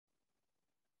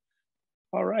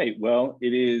All right, well,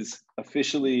 it is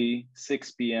officially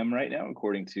 6 p.m. right now,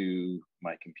 according to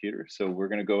my computer. So we're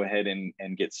gonna go ahead and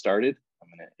get started. I'm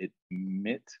gonna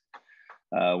admit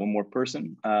one more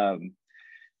person.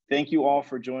 Thank you all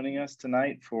for joining us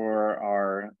tonight for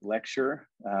our lecture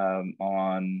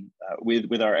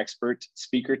with our expert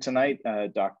speaker tonight,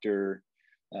 Dr.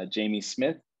 Jayme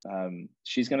Smith.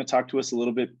 She's going to talk to us a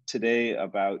little bit today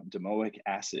about domoic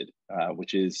acid,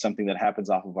 which is something that happens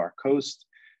off of our coast.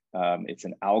 It's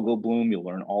an algal bloom. You'll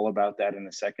learn all about that in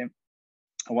a second.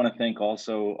 I want to thank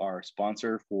also our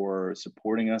sponsor for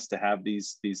supporting us to have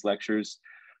these lectures.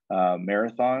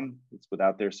 Marathon. It's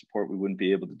without their support, we wouldn't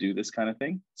be able to do this kind of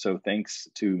thing. So thanks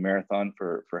to Marathon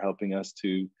for helping us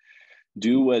to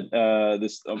do what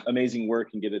this amazing work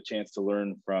and get a chance to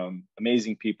learn from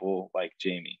amazing people like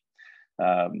Jayme.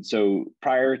 So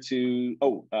prior to,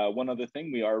 one other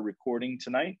thing, we are recording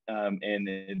tonight, and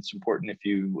it's important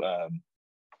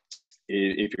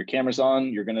if your camera's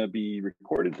on, you're going to be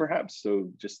recorded perhaps.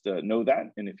 So just know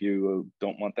that. And if you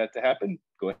don't want that to happen,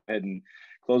 go ahead and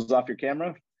close off your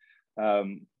camera.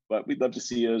 But we'd love to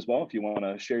see you as well. If you want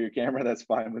to share your camera, that's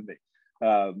fine with me.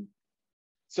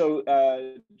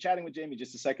 Chatting with Jayme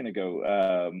just a second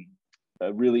ago,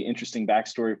 a really interesting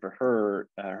backstory for her.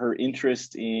 Her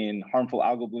interest in harmful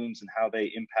algal blooms and how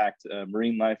they impact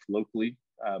marine life locally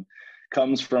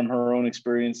comes from her own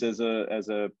experience as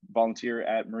a volunteer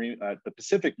at the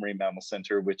Pacific Marine Mammal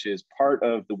Center, which is part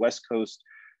of the West Coast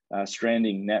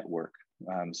Stranding Network.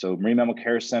 So Marine Mammal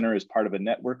Care Center is part of a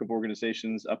network of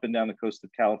organizations up and down the coast of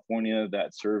California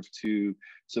that serve to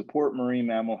support marine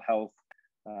mammal health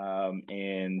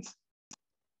and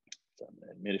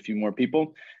admit a few more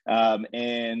people.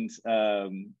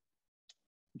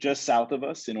 Just south of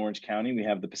us in Orange County, we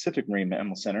have the Pacific Marine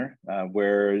Mammal Center,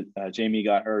 where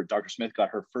Dr. Smith got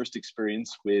her first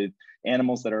experience with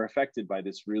animals that are affected by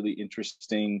this really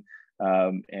interesting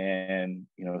and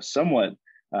somewhat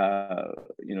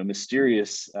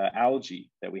mysterious algae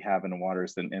that we have in the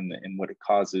waters and what it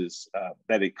causes,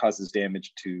 that it causes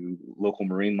damage to local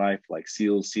marine life like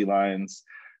seals, sea lions.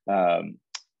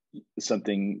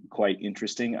 Something quite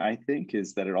interesting, I think,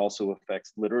 is that it also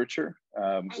affects literature.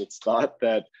 It's thought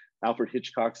that Alfred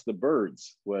Hitchcock's The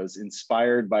Birds was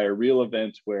inspired by a real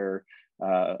event where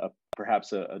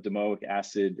perhaps a domoic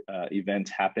acid event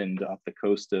happened off the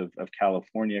coast of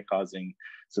California, causing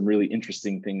some really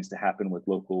interesting things to happen with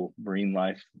local marine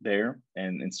life there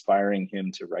and inspiring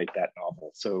him to write that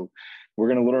novel. So we're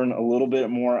going to learn a little bit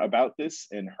more about this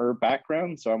and her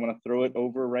background. So I'm going to throw it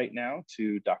over right now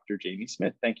to Dr. Jayme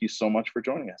Smith. Thank you so much for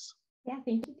joining us. Yeah,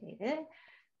 thank you, David.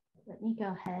 Let me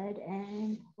go ahead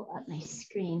and pull up my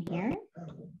screen here.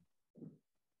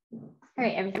 All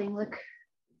right, everything look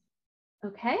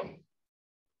okay?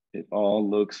 It all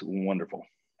looks wonderful.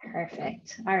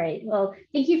 Perfect. All right. Well,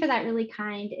 thank you for that really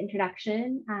kind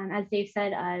introduction. As Dave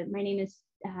said, my name is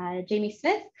Jayme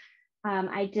Smith.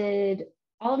 I did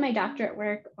all of my doctorate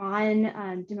work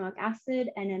on domoic acid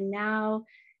and am now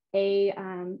a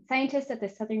scientist at the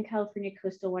Southern California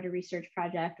Coastal Water Research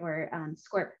Project, or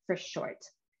SCORP for short.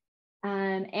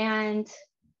 And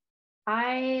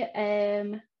I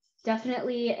am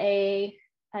definitely a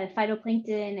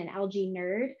phytoplankton and algae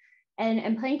nerd.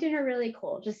 And plankton are really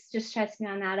cool. Just trust me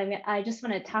on that. I just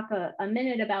want to talk a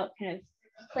minute about kind of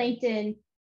plankton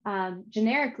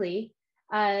generically.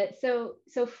 So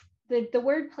the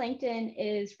word plankton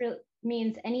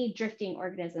means any drifting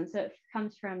organism. So it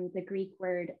comes from the Greek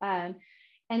word.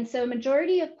 And so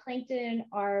majority of plankton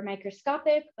are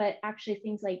microscopic, but actually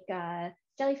things like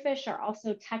jellyfish are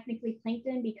also technically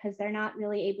plankton because they're not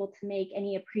really able to make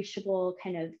any appreciable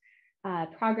kind of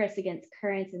progress against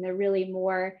currents, and they're really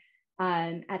more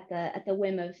at the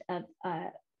whim of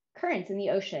currents in the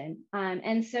ocean.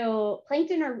 And so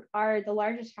plankton are the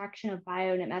largest fraction of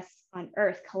biomass on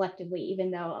Earth collectively, even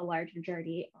though a large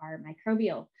majority are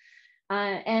microbial.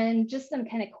 And just some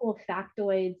kind of cool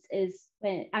factoids is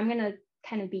when I'm going to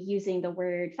kind of be using the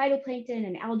word phytoplankton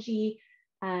and algae,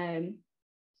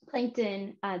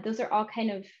 plankton, those are all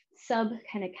kind of sub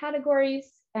kind of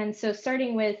categories. And so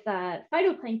starting with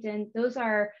phytoplankton, those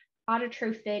are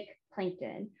autotrophic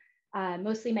plankton.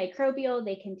 Mostly microbial,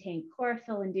 they contain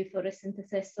chlorophyll and do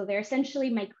photosynthesis. So they're essentially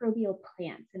microbial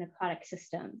plants in aquatic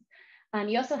systems.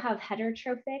 You also have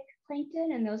heterotrophic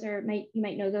plankton, and those are, you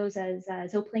might know those as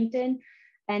zooplankton.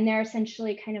 And they're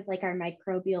essentially kind of like our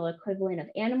microbial equivalent of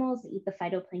animals that eat the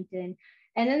phytoplankton.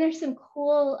 And then there's some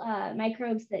cool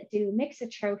microbes that do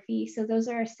mixotrophy. So those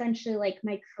are essentially like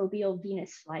microbial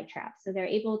Venus flytraps. So they're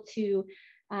able to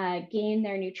gain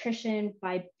their nutrition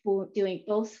by doing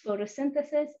both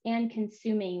photosynthesis and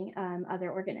consuming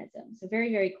other organisms. So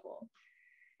very, very cool.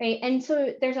 right? And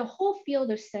so there's a whole field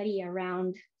of study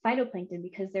around phytoplankton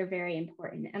because they're very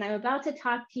important. And I'm about to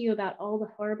talk to you about all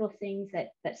the horrible things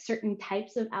that certain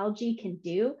types of algae can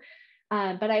do.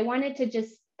 But I wanted to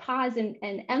just pause and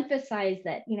emphasize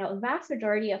that, a vast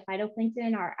majority of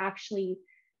phytoplankton are actually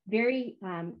very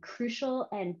crucial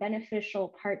and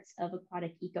beneficial parts of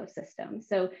aquatic ecosystems.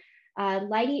 So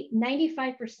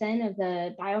 95% of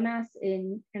the biomass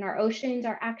in our oceans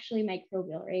are actually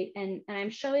microbial, right? And I'm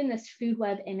showing this food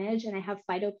web image, and I have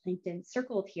phytoplankton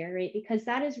circled here, right? Because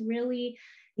that is really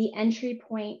the entry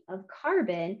point of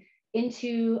carbon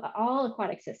into all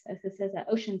aquatic systems. This is an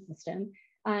ocean system.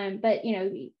 But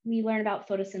we learn about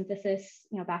photosynthesis,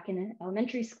 back in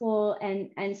elementary school,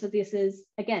 and so this is,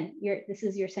 again,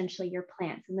 essentially your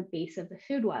plants in the base of the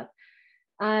food web.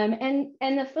 And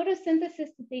the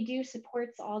photosynthesis that they do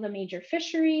supports all the major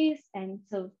fisheries. And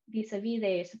so vis-a-vis,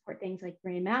 they support things like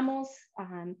marine mammals.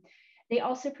 They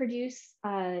also produce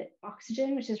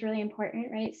oxygen, which is really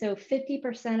important, right? So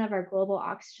 50% of our global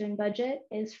oxygen budget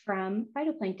is from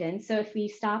phytoplankton. So if we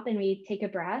stop and we take a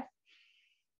breath,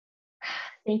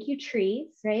 thank you, trees,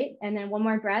 right? And then one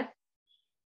more breath,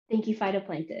 thank you,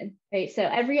 phytoplankton, right? So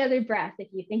every other breath, if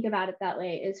you think about it that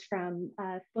way, is from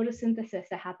photosynthesis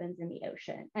that happens in the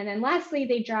ocean. And then lastly,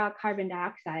 they draw carbon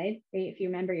dioxide, right? If you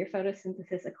remember your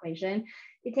photosynthesis equation,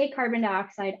 they take carbon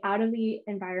dioxide out of the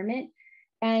environment.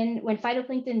 And when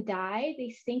phytoplankton die,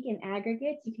 they sink in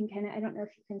aggregates. You can I don't know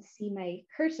if you can see my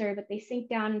cursor, but they sink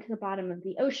down into the bottom of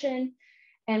the ocean.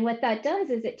 And what that does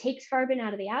is it takes carbon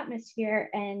out of the atmosphere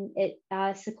and it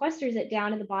sequesters it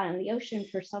down to the bottom of the ocean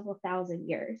for several thousand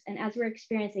years. And as we're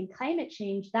experiencing climate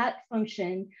change, that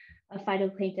function of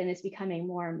phytoplankton is becoming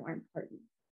more and more important.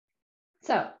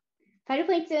 So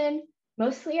phytoplankton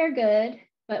mostly are good,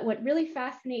 but what really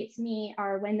fascinates me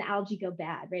are when the algae go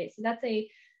bad, right? So that's a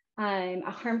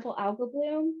harmful algal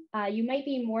bloom. You might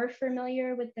be more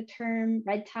familiar with the term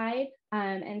red tide.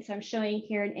 And so I'm showing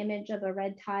here an image of a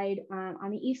red tide on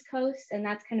the East Coast. And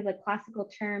that's kind of a classical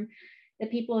term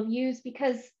that people have used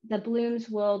because the blooms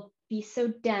will be so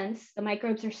dense, the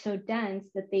microbes are so dense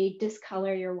that they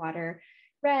discolor your water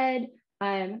red.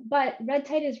 But red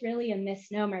tide is really a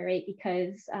misnomer, right?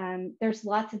 Because there's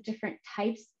lots of different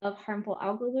types of harmful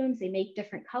algal blooms. They make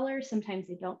different colors. Sometimes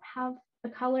they don't have a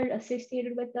color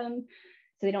associated with them,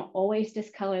 so they don't always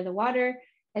discolor the water.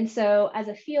 And so as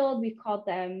a field, we've called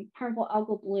them harmful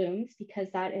algal blooms because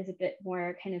that is a bit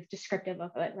more kind of descriptive of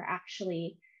what we're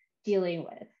actually dealing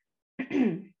with.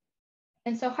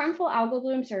 And so harmful algal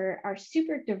blooms are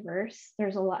super diverse.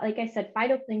 There's a lot, like I said,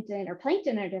 phytoplankton or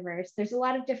plankton are diverse. There's a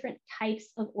lot of different types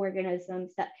of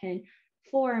organisms that can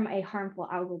form a harmful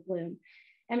algal bloom.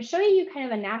 I'm showing you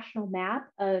kind of a national map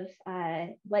of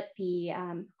what the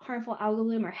harmful algal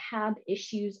bloom or HAB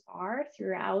issues are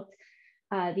throughout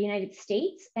the United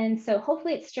States. And so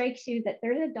hopefully it strikes you that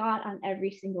there's a dot on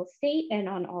every single state and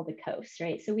on all the coasts,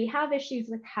 right? So we have issues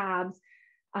with HABs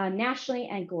nationally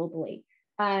and globally.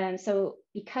 So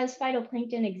because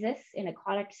phytoplankton exists in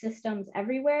aquatic systems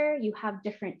everywhere, you have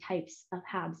different types of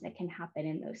HABs that can happen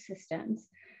in those systems.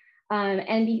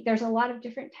 There's a lot of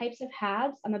different types of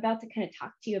HABs. I'm about to kind of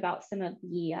talk to you about some of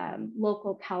the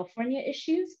local California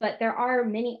issues, but there are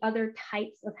many other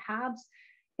types of HABs.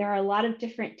 There are a lot of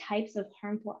different types of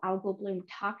harmful algal bloom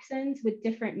toxins with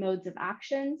different modes of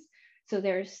actions. So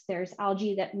there's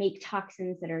algae that make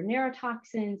toxins that are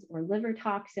neurotoxins or liver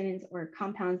toxins or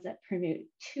compounds that promote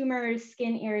tumors,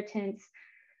 skin irritants,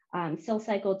 cell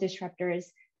cycle disruptors.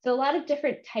 So a lot of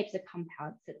different types of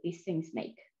compounds that these things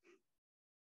make.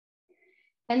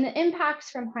 And the impacts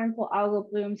from harmful algal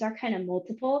blooms are kind of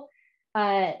multiple.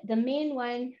 The main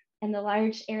one and the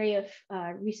large area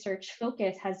of research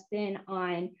focus has been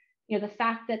on the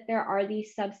fact that there are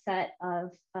these subset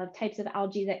of types of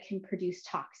algae that can produce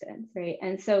toxins, right?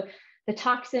 And so the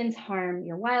toxins harm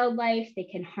your wildlife. They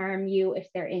can harm you if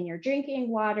they're in your drinking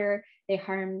water. They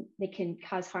can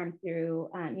cause harm through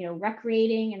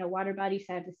recreating in a water body.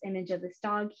 So I have this image of this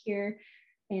dog here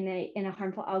in a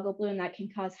harmful algal bloom that can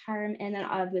cause harm. And then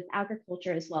with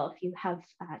agriculture as well, if you have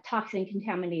toxin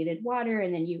contaminated water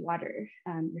and then you water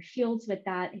your fields with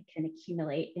that, it can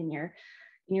accumulate in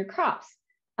your crops.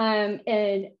 And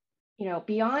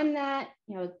beyond that,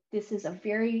 this is a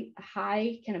very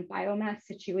high kind of biomass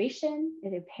situation.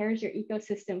 It impairs your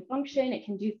ecosystem function. It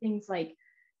can do things like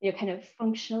kind of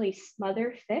functionally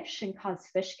smother fish and cause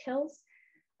fish kills.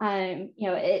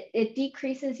 It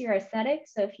decreases your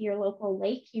aesthetics. So if your local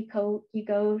lake, you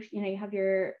have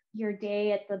your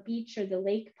day at the beach or the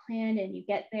lake planned and you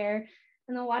get there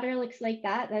and the water looks like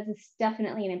that, that is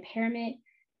definitely an impairment.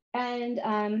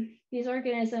 And these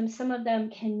organisms, some of them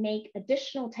can make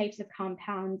additional types of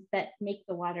compounds that make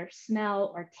the water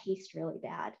smell or taste really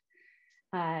bad.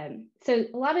 So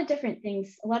a lot of different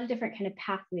things, a lot of different kind of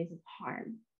pathways of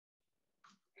harm.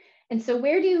 And so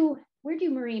where do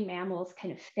marine mammals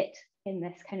kind of fit in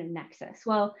this kind of nexus?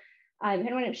 Well, and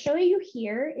what I'm showing you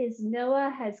here is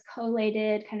NOAA has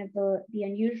collated kind of the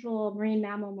unusual marine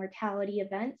mammal mortality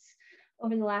events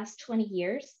over the last 20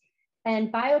 years.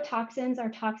 And biotoxins are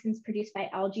toxins produced by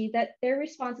algae that they're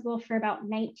responsible for about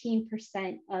 19%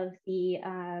 of the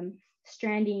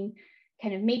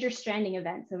major stranding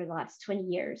events over the last 20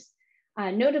 years.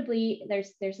 Notably,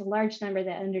 there's a large number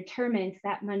that undetermined.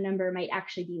 That number might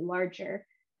actually be larger.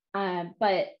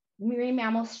 But marine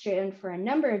mammals strand for a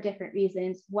number of different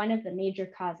reasons, one of the major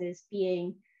causes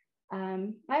being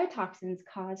biotoxins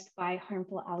caused by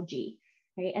harmful algae,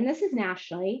 right? And this is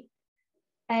nationally.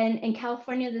 And in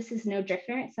California, this is no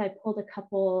different. So I pulled a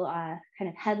couple kind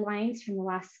of headlines from the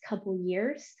last couple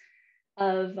years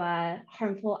of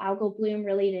harmful algal bloom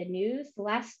related news.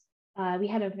 We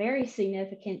had a very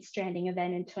significant stranding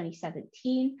event in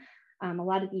 2017. A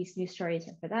lot of these news stories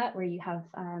are for that, where you have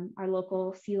our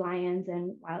local sea lions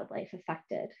and wildlife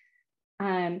affected.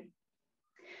 And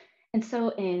so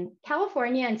in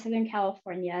California and Southern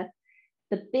California,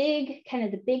 the big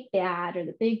bad, or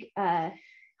the big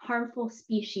harmful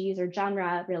species or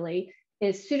genre really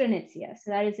is Pseudonychia. So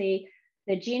that is the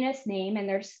genus name, and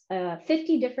there's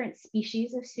 50 different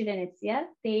species of Pseudonychia.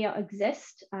 They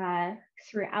exist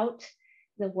throughout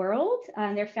the world.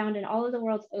 They're found in all of the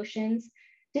world's oceans.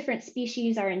 Different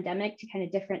species are endemic to kind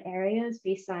of different areas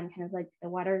based on kind of like the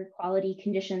water quality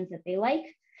conditions that they like.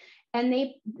 And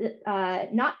they,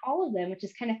 not all of them, which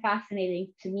is kind of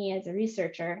fascinating to me as a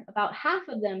researcher, about half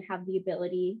of them have the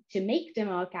ability to make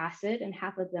domoic acid and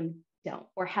half of them don't,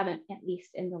 or haven't, at least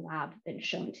in the lab, been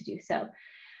shown to do so.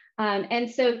 And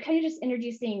so kind of just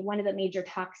introducing one of the major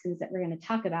toxins that we're going to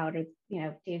talk about, or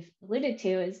Dave alluded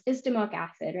to, is domoic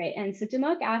acid, right? And so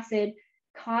domoic acid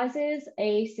causes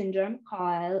a syndrome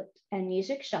called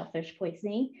amnesic shellfish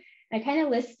poisoning. I kind of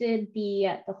listed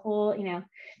the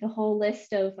whole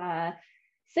list of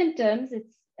symptoms.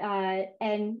 It's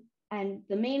and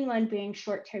the main one being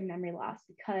short-term memory loss,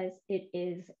 because it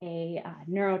is a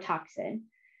neurotoxin.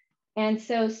 And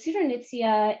so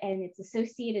Pseudonychia and its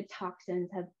associated toxins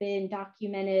have been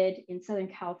documented in Southern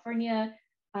California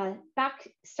back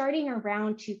starting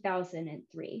around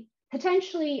 2003,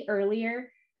 potentially earlier,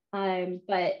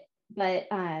 but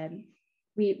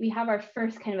we have our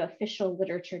first kind of official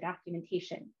literature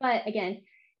documentation. But again,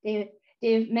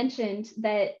 Dave mentioned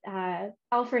that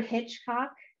Alfred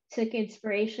Hitchcock took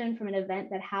inspiration from an event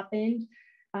that happened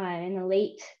in the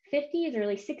late 50s,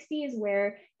 early 60s,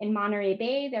 where in Monterey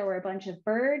Bay, there were a bunch of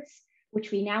birds,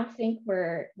 which we now think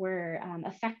were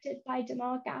affected by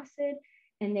domoic acid.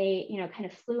 And they, kind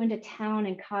of flew into town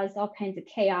and caused all kinds of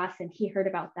chaos. And he heard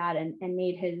about that and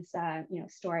made his,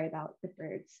 story about the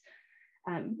birds,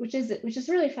 which is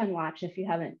really fun to watch if you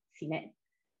haven't seen it.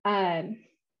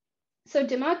 So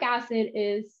domoic acid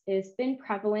is been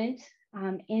prevalent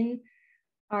in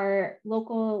our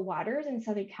local waters in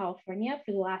Southern California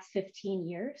for the last 15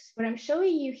 years. What I'm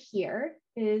showing you here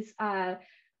is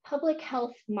public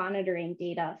health monitoring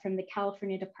data from the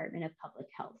California Department of Public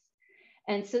Health.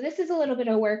 And so this is a little bit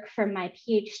of work from my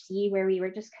PhD, where we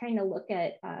were just trying to look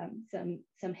at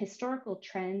some historical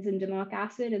trends in domoic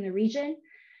acid in the region.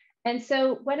 And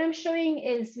so what I'm showing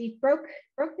is we broke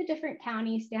the different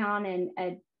counties down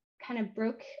and kind of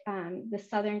broke the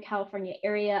Southern California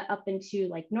area up into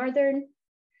like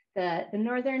the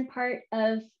northern part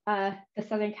of the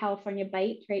Southern California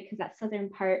Bight, right? Because that southern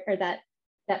part, or that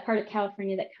part of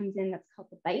California that comes in, that's called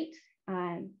the Bight,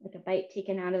 like a bite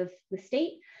taken out of the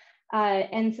state.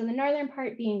 And so the northern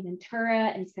part being Ventura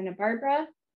and Santa Barbara.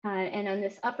 And on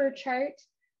this upper chart,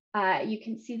 you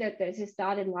can see that there's this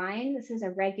dotted line. This is a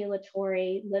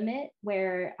regulatory limit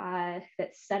where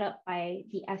that's set up by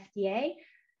the FDA,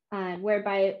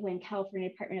 whereby when California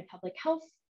Department of Public Health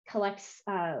collects,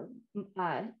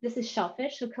 this is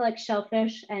shellfish, so collects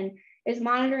shellfish and is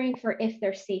monitoring for if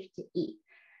they're safe to eat.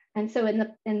 And so in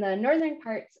the northern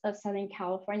parts of Southern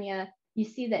California, you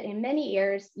see that in many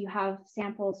years, you have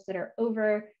samples that are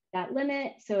over that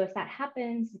limit. So if that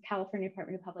happens, the California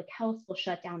Department of Public Health will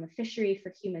shut down the fishery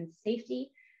for human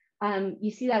safety.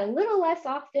 You see that a little less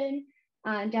often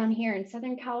down here in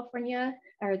Southern California,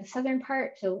 or the southern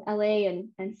part, so LA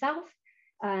and South.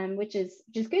 Which is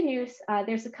good news.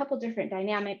 There's a couple different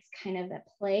dynamics kind of at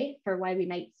play for why we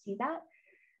might see that.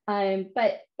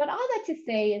 But all that to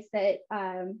say is that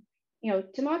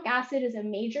domoic acid is a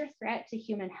major threat to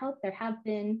human health. There have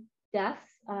been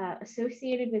deaths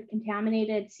associated with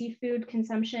contaminated seafood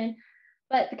consumption.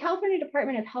 But the California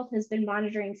Department of Health has been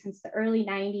monitoring since the early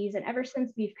 90s. And ever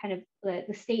since we've kind of,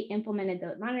 the state implemented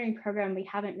the monitoring program, we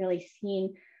haven't really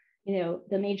seen, the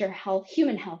major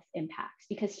human health impacts,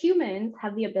 because humans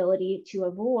have the ability to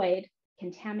avoid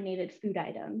contaminated food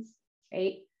items,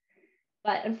 right?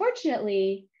 But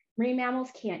unfortunately, marine mammals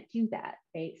can't do that,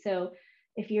 right? So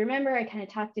if you remember, I kind of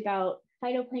talked about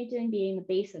phytoplankton being the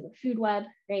base of the food web,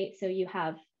 right? So you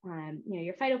have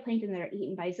your phytoplankton that are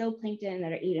eaten by zooplankton,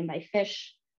 that are eaten by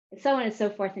fish, and so on and so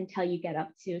forth, until you get up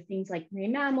to things like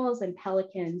marine mammals and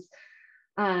pelicans.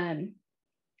 And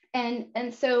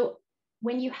so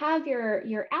when you have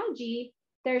your algae,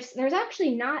 there's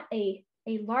actually not a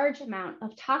large amount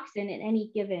of toxin in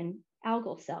any given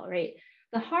algal cell, right?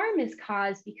 The harm is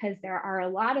caused because there are a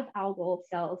lot of algal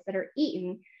cells that are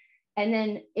eaten. And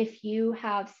then if you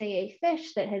have, say, a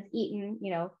fish that has eaten,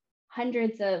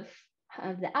 hundreds of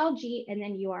the algae, and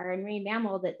then you are a marine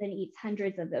mammal that then eats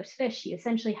hundreds of those fish, you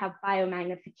essentially have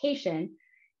biomagnification.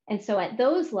 And so at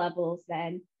those levels,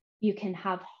 then you can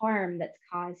have harm that's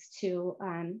caused to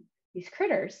these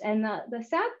critters. And the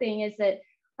sad thing is that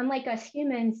unlike us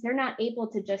humans, they're not able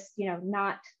to just,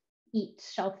 not eat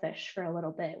shellfish for a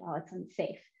little bit while it's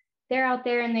unsafe. They're out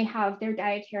there and they have their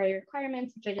dietary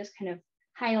requirements, which I just kind of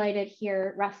highlighted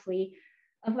here roughly,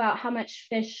 about how much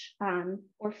fish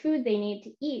or food they need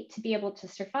to eat to be able to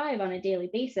survive on a daily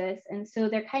basis. And so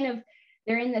they're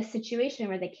in this situation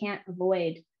where they can't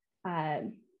avoid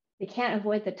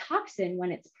the toxin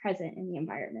when it's present in the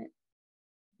environment.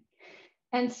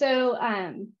 And so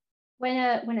when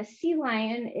a sea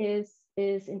lion is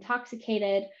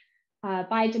intoxicated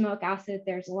by domoic acid,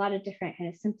 there's a lot of different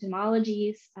kind of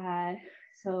symptomologies.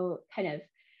 So kind of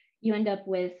you end up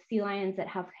with sea lions that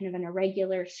have kind of an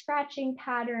irregular scratching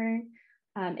pattern.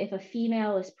 If a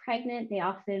female is pregnant, they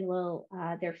often will,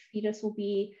 their fetus will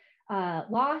be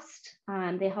lost.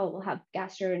 They will have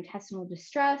gastrointestinal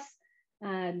distress.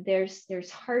 There's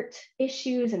heart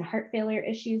issues and heart failure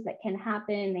issues that can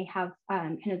happen. They have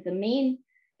kind of the main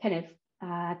kind of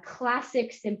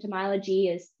classic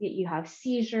symptomology is that you have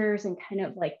seizures and kind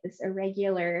of like this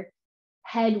irregular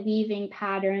head weaving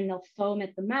pattern. They'll foam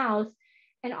at the mouth.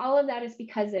 And all of that is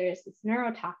because there's this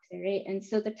neurotoxin, right? And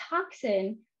so the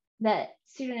toxin that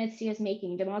pseudonitsia is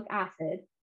making, domoic acid,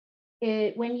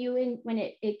 when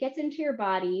it gets into your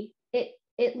body,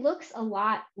 it looks a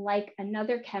lot like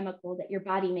another chemical that your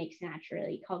body makes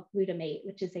naturally called glutamate,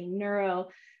 which is a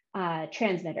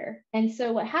neurotransmitter. And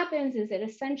so what happens is it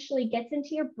essentially gets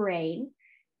into your brain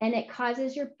and it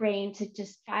causes your brain to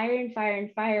just fire and fire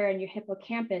and fire in your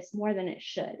hippocampus more than it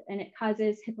should. And it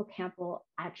causes hippocampal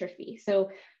atrophy. So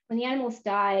when the animals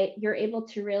die, you're able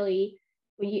to really,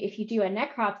 if you do a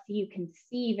necropsy, you can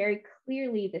see very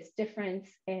clearly this difference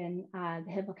in the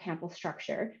hippocampal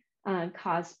structure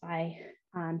caused by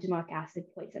domoic acid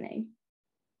poisoning.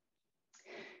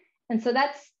 And so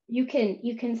you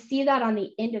can see that on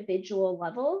the individual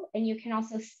level, and you can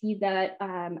also see that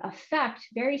effect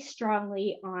very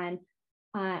strongly on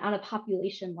a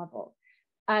population level.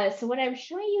 So what I'm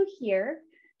showing you here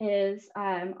is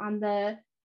on the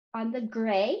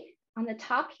gray. On the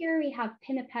top here, we have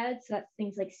pinnipeds, so that's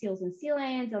things like seals and sea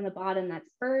lions. On the bottom, that's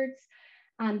birds.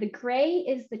 The gray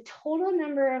is the total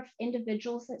number of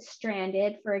individuals that's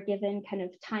stranded for a given kind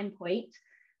of time point.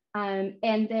 And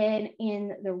then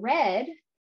in the red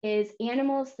is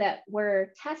animals that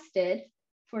were tested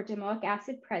for domoic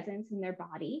acid presence in their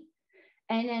body.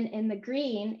 And then in the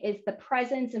green is the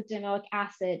presence of domoic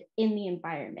acid in the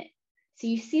environment. So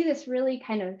you see this really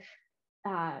kind of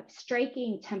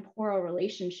striking temporal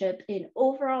relationship in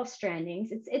overall strandings.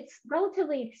 It's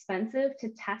relatively expensive to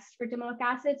test for domoic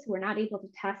acid, so we're not able to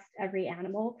test every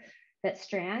animal that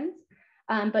strands.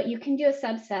 But you can do a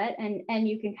subset and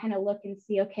you can kind of look and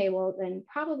see, okay, well, then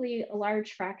probably a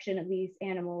large fraction of these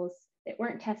animals that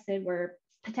weren't tested were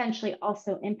potentially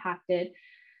also impacted.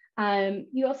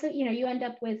 You also, you end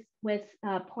up with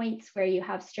points where you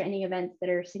have stranding events that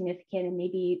are significant and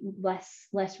maybe less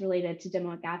related to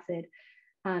domoic acid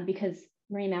because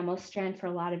marine mammals strand for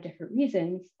a lot of different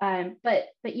reasons. But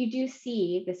you do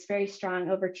see this very strong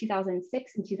over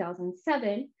 2006 and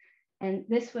 2007. And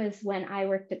this was when I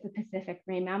worked at the Pacific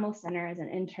Marine Mammal Center as an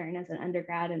intern, as an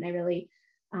undergrad, and I really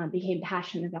became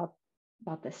passionate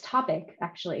about this topic,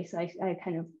 actually. So I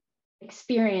kind of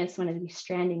experienced one of these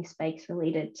stranding spikes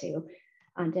related to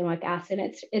domoic acid.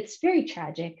 It's very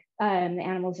tragic. The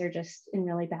animals are just in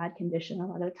really bad condition a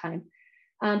lot of the time.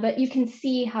 But you can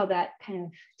see how that kind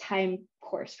of time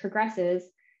course progresses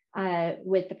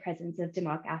with the presence of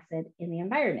domoic acid in the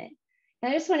environment.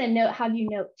 And I just want to have you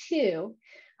note too,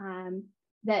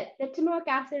 that domoic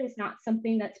acid is not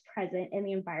something that's present in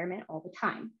the environment all the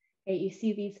time. Okay? You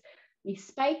see these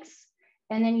spikes,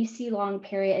 and then you see long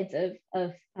periods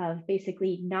of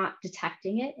basically not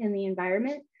detecting it in the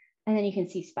environment, and then you can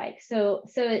see spikes. So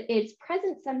it's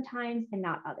present sometimes and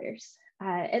not others.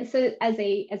 And so as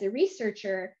a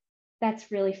researcher,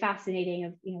 that's really fascinating.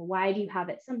 Of why do you have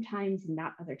it sometimes and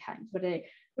not other times? What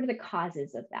are the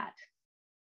causes of that?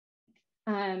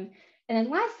 And then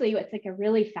lastly, what's like a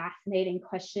really fascinating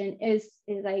question is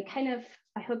I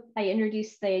hope I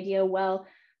introduced the idea well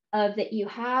of that you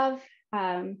have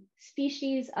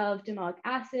species of domoic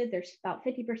acid. There's about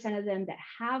 50% of them that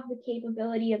have the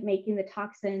capability of making the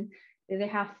toxin. The other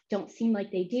half don't seem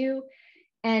like they do.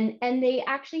 And they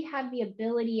actually have the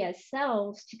ability as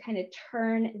cells to kind of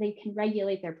they can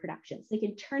regulate their production. So they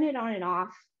can turn it on and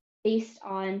off based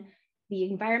on the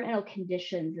environmental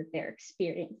conditions that they're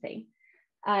experiencing.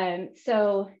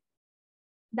 So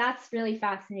that's really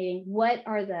fascinating. What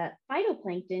are the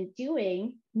phytoplankton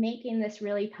doing, making this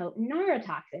really potent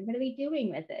neurotoxin? What are they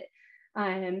doing with it?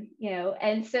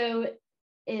 And so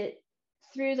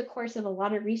through the course of a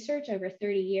lot of research over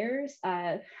 30 years,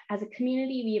 as a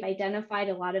community, we've identified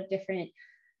a lot of different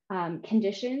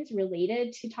conditions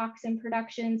related to toxin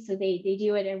production. So they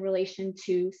do it in relation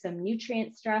to some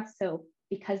nutrient stress. So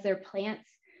because they're plants,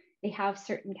 they have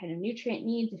certain kind of nutrient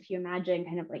needs. If you imagine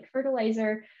kind of like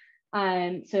fertilizer.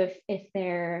 So if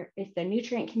their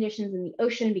nutrient conditions in the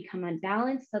ocean become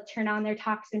unbalanced, they'll turn on their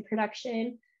toxin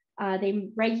production. They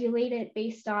regulate it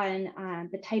based on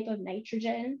the type of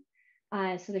nitrogen.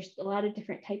 So there's a lot of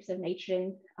different types of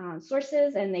nitrogen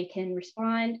sources, and they can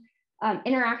respond.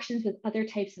 Interactions with other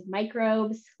types of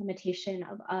microbes, limitation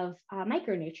of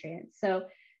micronutrients. So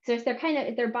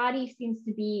if their body seems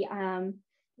to be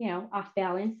off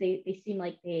balance, they seem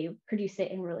like they produce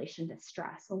it in relation to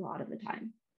stress a lot of the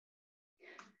time.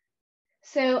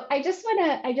 So I just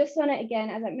wanna again,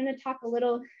 as I'm gonna talk a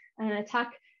little,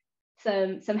 talk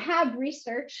some HAB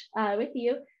research with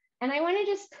you. And I want to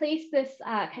just place this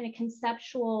kind of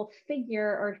conceptual figure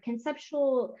or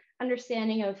conceptual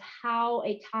understanding of how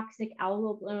a toxic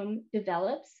algal bloom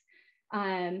develops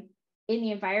in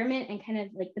the environment, and kind of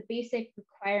like the basic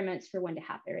requirements for when to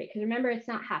happen, right? Because remember, it's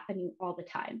not happening all the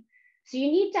time. So you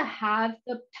need to have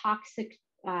the toxic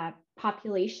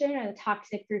population or the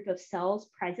toxic group of cells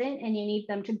present, and you need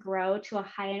them to grow to a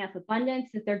high enough abundance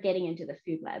that they're getting into the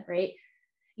food web, right?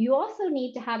 You also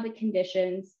need to have the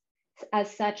conditions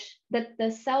as such that the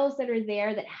cells that are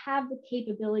there that have the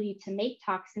capability to make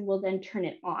toxin will then turn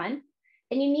it on.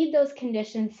 And you need those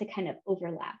conditions to kind of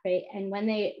overlap, right? And when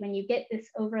you get this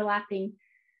overlapping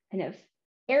kind of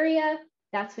area,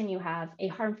 that's when you have a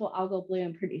harmful algal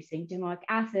bloom producing domoic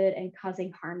acid and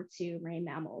causing harm to marine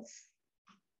mammals.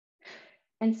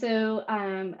 And so,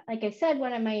 like I said,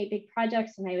 one of my big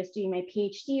projects when I was doing my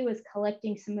PhD was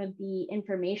collecting some of the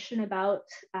information about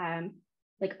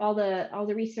like all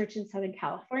the research in Southern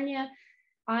California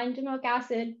on domoic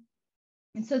acid.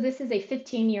 And so this is a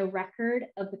 15-year record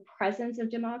of the presence of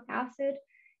domoic acid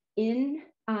in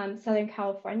Southern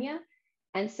California.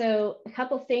 And so a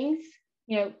couple things,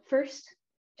 first,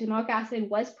 domoic acid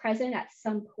was present at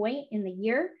some point in the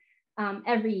year,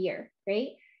 every year, right?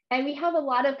 And we have a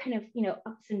lot of kind of,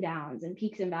 ups and downs and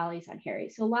peaks and valleys on here.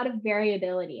 So a lot of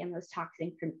variability in those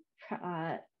toxin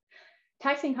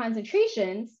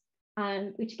concentrations,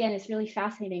 which again is really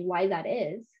fascinating why that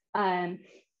is. And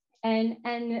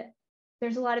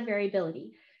there's a lot of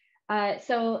variability.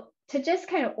 So to just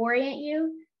kind of orient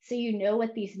you, so you know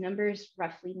what these numbers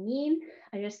roughly mean,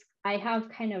 I have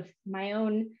kind of my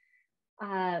own,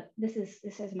 this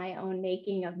is my own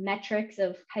making of metrics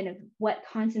of kind of what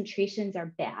concentrations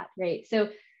are bad, right? So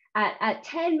at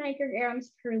 10 micrograms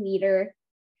per liter,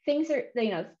 things are,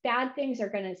 bad things are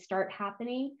going to start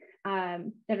happening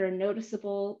that are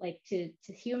noticeable, like to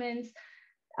humans.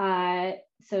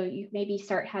 So you maybe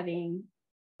start having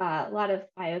a lot of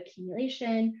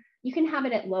bioaccumulation. You can have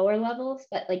it at lower levels,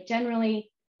 but like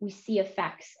generally we see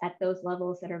effects at those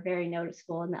levels that are very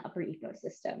noticeable in the upper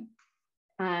ecosystem.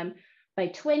 By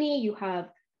 20, you have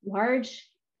large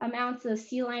amounts of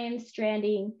sea lion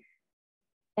stranding.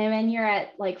 And when you're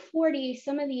at like 40,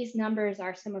 some of these numbers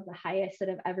are some of the highest that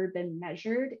have ever been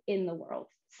measured in the world.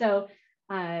 So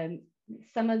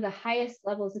some of the highest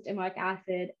levels of domoic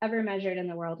acid ever measured in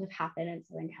the world have happened in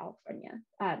Southern California.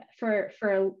 For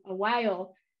a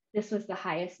while, this was the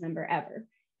highest number ever.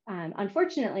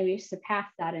 Unfortunately, we've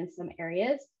surpassed that in some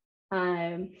areas,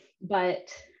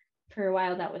 but for a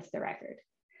while that was the record.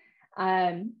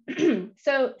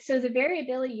 So the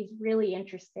variability is really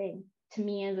interesting to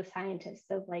me as a scientist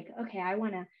of like, okay, I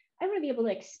want to be able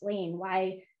to explain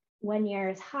why one year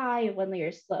is high, one year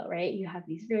is low, right? You have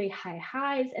these really high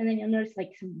highs, and then you'll notice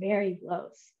like some very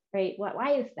lows, right?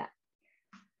 Why is that?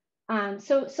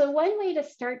 So one way to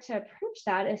start to approach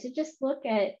that is to just look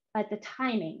at the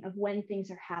timing of when things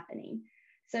are happening.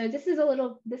 So this is a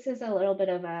little bit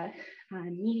of a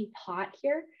meaty pot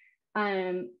here.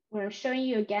 What I'm showing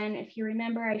you again, if you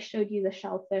remember, I showed you the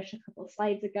shellfish a couple of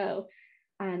slides ago.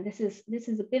 This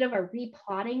is a bit of a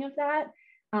replotting of that.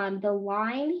 The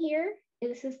line here,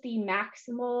 this is the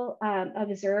maximal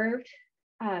observed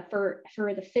for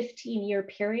the 15-year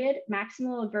period,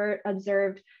 maximal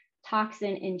observed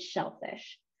toxin in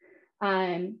shellfish.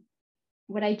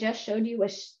 What I just showed you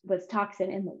was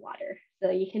toxin in the water. So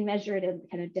you can measure it in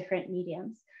kind of different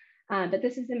mediums. But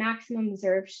this is the maximum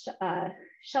observed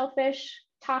shellfish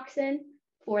toxin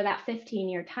for that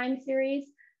 15-year time series,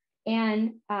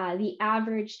 and the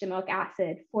average domoic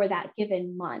acid for that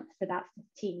given month for that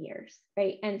 15 years,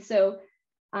 right? And so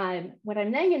what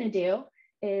I'm then going to do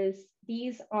is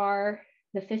these are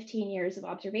the 15 years of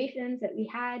observations that we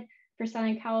had for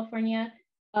Southern California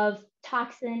of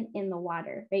toxin in the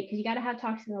water, right? Because you got to have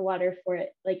toxin in the water for it,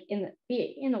 like in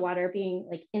the water being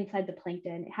like inside the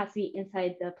plankton. It has to be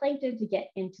inside the plankton to get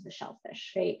into the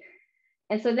shellfish, right?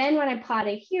 And so then what I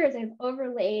plotted here is I've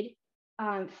overlaid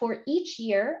for each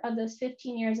year of those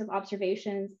 15 years of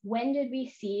observations, when did we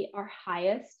see our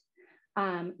highest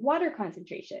water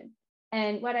concentration?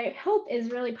 And what I hope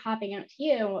is really popping out to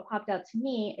you, and what popped out to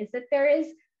me, is that there is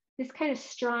this kind of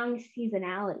strong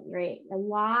seasonality, right? A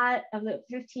lot of the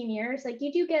 15 years, like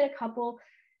you do get a couple,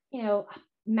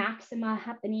 maxima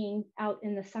happening out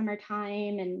in the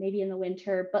summertime and maybe in the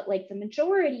winter, but like the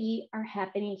majority are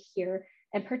happening here,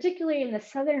 and particularly in the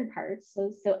southern parts,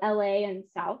 so LA and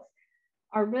South,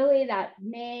 are really that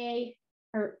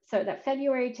that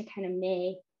February to kind of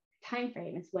May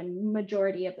timeframe is when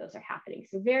majority of those are happening.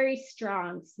 So very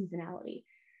strong seasonality.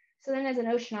 So then as an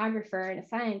oceanographer and a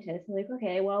scientist, I'm like,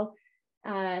 okay, well,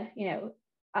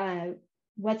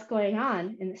 what's going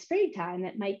on in the springtime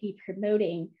that might be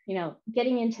promoting,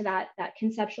 getting into that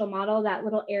conceptual model, that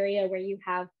little area where you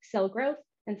have cell growth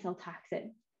and cell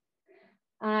toxin.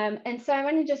 And so I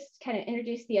want to just kind of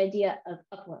introduce the idea of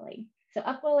upwelling. So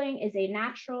upwelling is a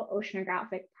natural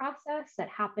oceanographic process that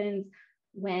happens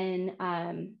when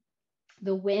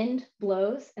the wind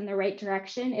blows in the right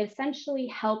direction. It essentially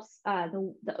helps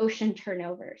the ocean turn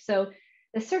over. So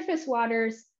the surface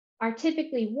waters are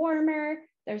typically warmer.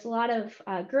 There's a lot of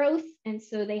growth, and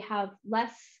so they have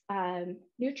less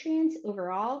nutrients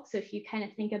overall. So if you kind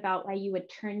of think about why you would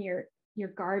turn your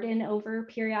garden over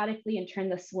periodically and turn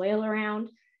the soil around,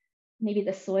 maybe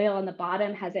the soil on the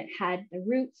bottom hasn't had the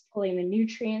roots pulling the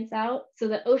nutrients out. So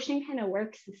the ocean kind of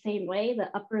works the same way.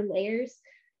 The upper layers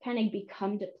kind of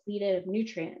become depleted of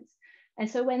nutrients. And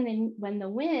so when the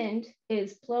wind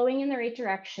is blowing in the right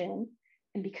direction,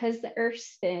 and because the earth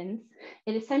spins,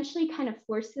 it essentially kind of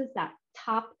forces that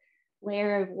top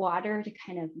layer of water to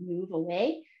kind of move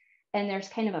away. And there's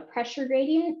kind of a pressure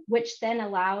gradient, which then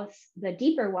allows the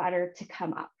deeper water to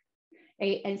come up.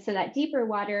 Right? And so that deeper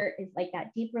water is like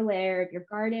that deeper layer of your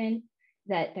garden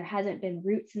that there hasn't been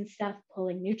roots and stuff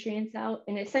pulling nutrients out,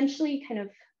 and essentially kind of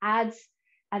adds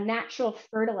a natural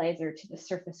fertilizer to the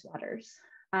surface waters.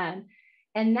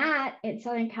 And that in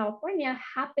Southern California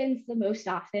happens the most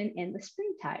often in the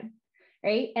springtime,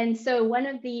 right? And so one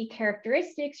of the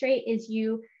characteristics, right, is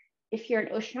if you're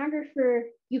an oceanographer,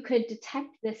 you could detect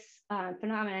this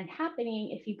phenomenon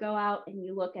happening. If you go out and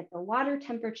you look at the water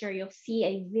temperature, you'll see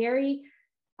a very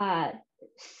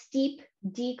steep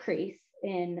decrease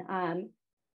in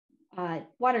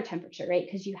water temperature, right?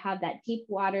 Because you have that deep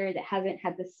water that hasn't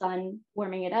had the sun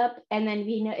warming it up. And then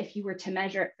we know if you were to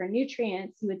measure it for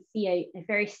nutrients, you would see a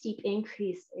very steep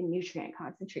increase in nutrient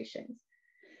concentrations.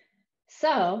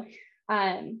 So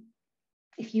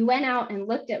if you went out and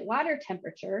looked at water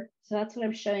temperature, so that's what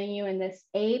I'm showing you in this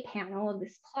A panel of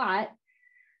this plot,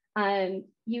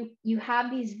 you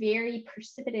have these very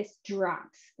precipitous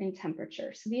drops in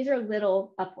temperature. So these are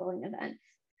little upwelling events.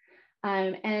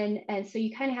 And so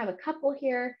you kind of have a couple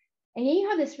here, and then you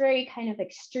have this very kind of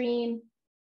extreme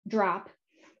drop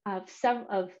of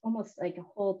almost like a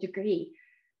whole degree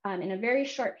in a very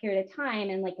short period of time,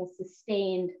 and like a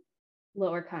sustained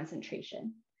lower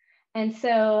concentration. And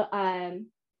so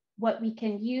what we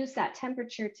can use that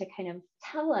temperature to kind of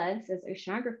tell us as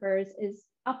oceanographers is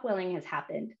upwelling has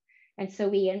happened. And so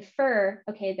we infer,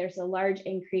 okay, there's a large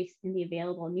increase in the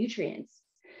available nutrients.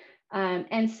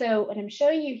 And so what I'm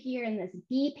showing you here in this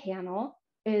B panel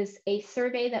is a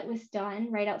survey that was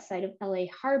done right outside of LA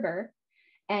Harbor.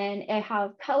 And I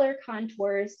have color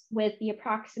contours with the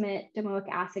approximate domoic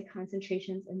acid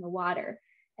concentrations in the water.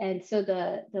 And so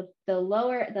the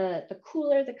lower, the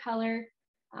cooler the color,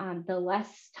 the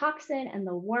less toxin, and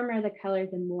the warmer the color,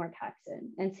 the more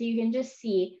toxin. And so you can just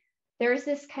see there's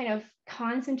this kind of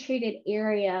concentrated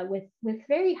area with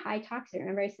very high toxin.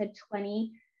 Remember I said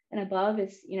 20 and above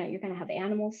is, you're going to have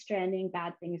animals stranding,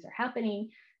 bad things are happening.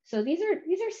 So these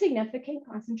are significant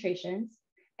concentrations.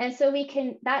 And so we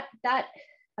can,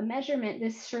 a measurement,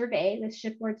 this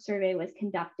shipboard survey was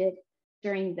conducted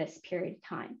during this period of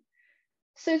time.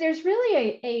 So there's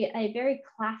really a very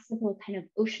classical kind of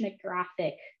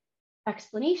oceanographic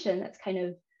explanation that's kind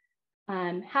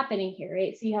of happening here,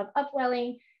 right? So you have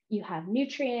upwelling, you have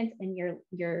nutrients, and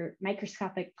your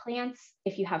microscopic plants.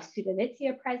 If you have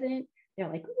Pseudonychia present, they're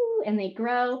like, ooh, and they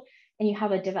grow, and you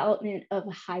have a development of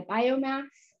a high biomass.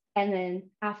 And then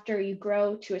after you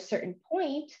grow to a certain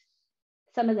point,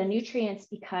 some of the nutrients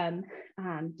become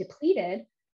depleted,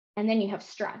 and then you have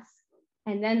stress.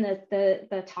 And then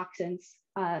the toxins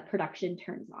production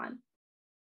turns on.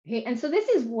 Okay, and so this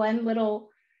is one little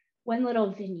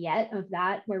vignette of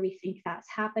that where we think that's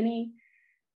happening.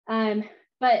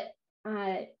 But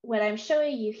what I'm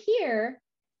showing you here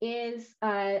is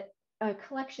a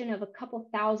collection of a couple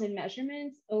thousand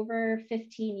measurements over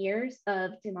 15 years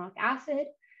of domoic acid.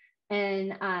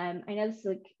 And I know this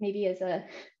like maybe is an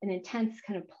intense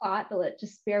kind of plot, but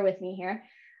just bear with me here.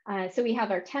 So we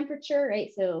have our temperature, right?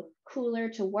 So cooler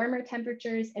to warmer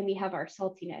temperatures, and we have our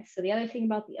saltiness. So the other thing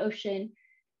about the ocean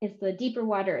is the deeper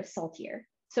water is saltier.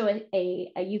 So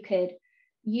you could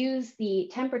use the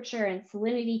temperature and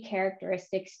salinity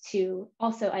characteristics to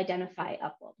also identify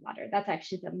upwelled water. That's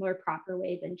actually the more proper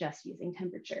way than just using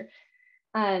temperature.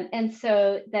 And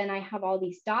so then I have all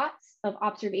these dots of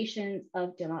observations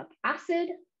of domoic acid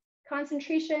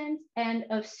concentrations and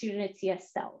of Pseudonychia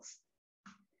cells.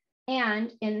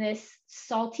 And in this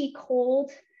salty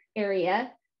cold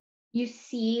area, you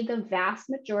see the vast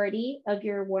majority of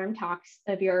your warm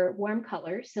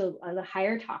colors, so the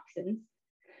higher toxins,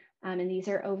 and these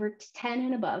are over 10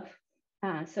 and above.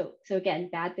 So again,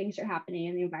 bad things are happening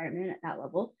in the environment at that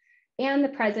level, and the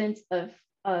presence of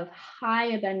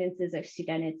high abundances of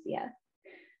Pseudonychia.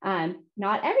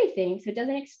 Not everything, so it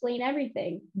doesn't explain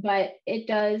everything, but it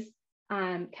does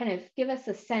kind of give us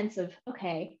a sense of,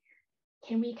 okay,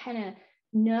 can we kind of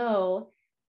know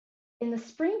in the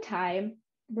springtime,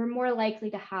 we're more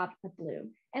likely to have a bloom.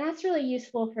 And that's really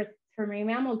useful for marine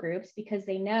mammal groups because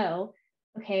they know,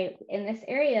 okay, in this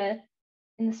area,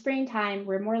 in the springtime,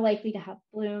 we're more likely to have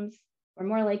blooms, we're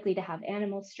more likely to have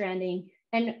animals stranding.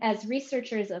 And as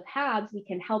researchers of HABs, we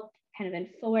can help kind of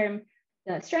inform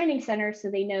the stranding center so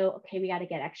they know, okay, we got to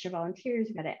get extra volunteers,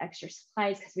 we got to get extra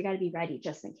supplies because we got to be ready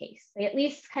just in case. They at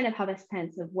least kind of have a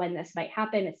sense of when this might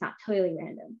happen. It's not totally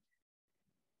random.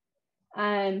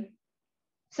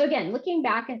 So again, looking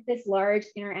back at this large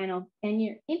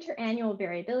interannual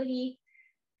variability,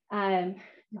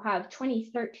 you have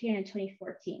 2013 and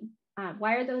 2014.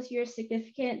 Why are those years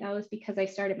significant? That was because I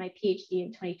started my PhD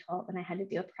in 2012 and I had to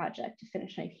do a project to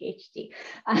finish my PhD.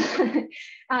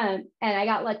 And I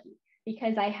got lucky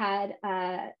because I had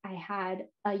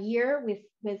a year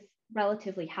with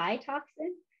relatively high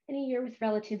toxin and a year with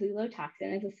relatively low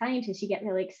toxin. As a scientist, you get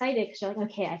really excited because you're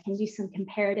like, okay, I can do some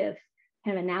comparative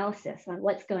kind of analysis on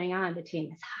what's going on between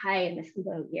this high and this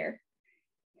low year.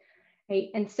 Right?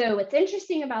 And so what's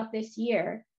interesting about this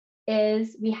year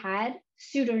is we had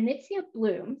Pseudonychia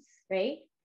blooms, right?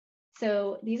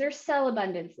 So these are cell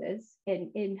abundances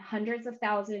in hundreds of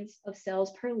thousands of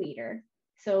cells per liter.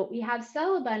 So we have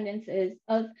cell abundances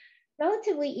of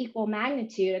relatively equal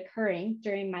magnitude occurring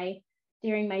during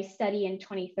my study in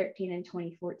 2013 and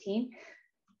 2014.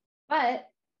 But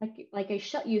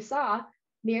you saw,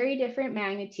 very different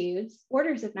magnitudes,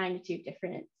 orders of magnitude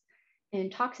difference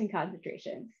in toxin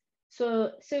concentrations.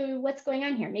 So what's going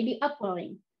on here? Maybe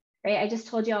upwelling, right? I just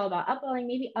told you all about upwelling.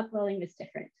 Maybe upwelling is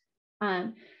different.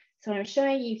 So what I'm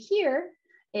showing you here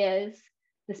is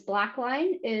this black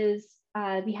line is,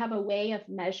 we have a way of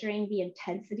measuring the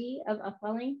intensity of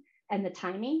upwelling and the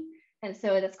timing. And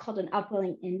so that's called an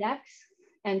upwelling index.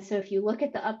 And so if you look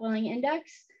at the upwelling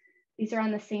index, these are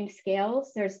on the same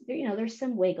scales. There's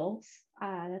some wiggles.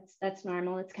 That's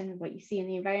normal. It's kind of what you see in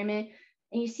the environment.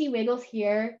 And you see wiggles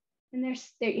here, and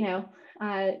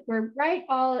we're right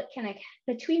all kind of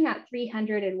between that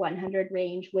 300 and 100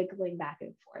 range, wiggling back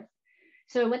and forth.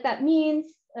 So what that means,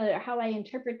 how I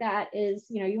interpret that is,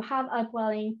 you have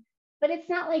upwelling, but it's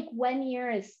not like 1 year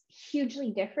is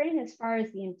hugely different as far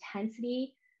as the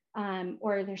intensity,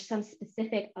 or there's some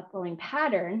specific upwelling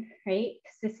pattern, right?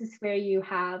 Because this is where you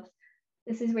have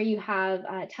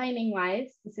timing wise.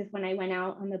 This is when I went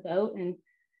out on the boat and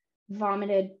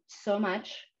vomited so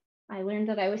much I learned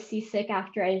that I was seasick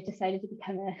after I decided to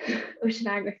become an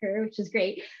oceanographer, which is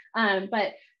great.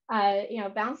 But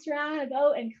bounced around a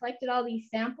boat and collected all these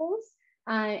samples,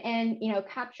 and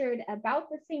captured about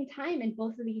the same time in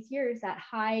both of these years that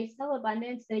high cell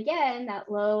abundance, but again,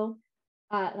 that low,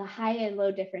 the high and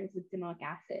low difference with domoic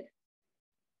acid.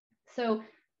 So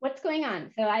what's going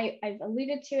on? So I've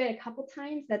alluded to it a couple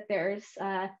times that there's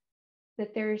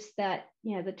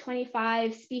the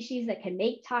 25 species that can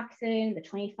make toxin, the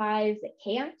 25 that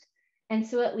can't. And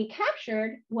so what we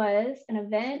captured was an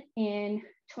event in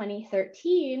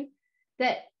 2013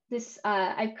 that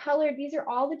I've colored, these are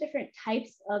all the different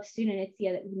types of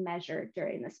Pseudonychia that we measured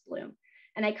during this bloom.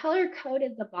 And I color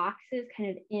coded the boxes kind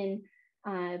of in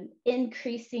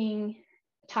increasing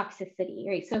toxicity,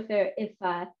 right? So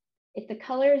if the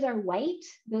colors are white,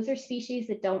 those are species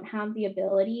that don't have the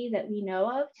ability that we know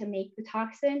of to make the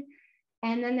toxin.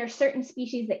 And then there's certain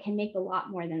species that can make a lot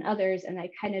more than others. And I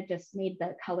kind of just made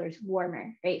the colors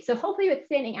warmer, right? So hopefully what's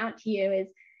standing out to you is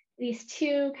these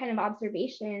two kind of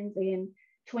observations in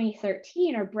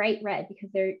 2013 are bright red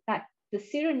because the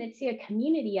Pseudonychia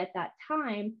community at that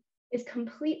time is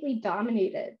completely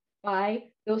dominated by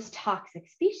those toxic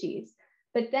species.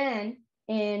 But then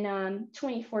in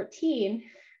 2014,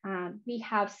 we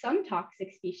have some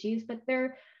toxic species, but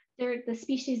they're the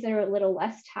species that are a little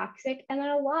less toxic, and then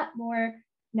a lot more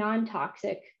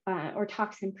non-toxic or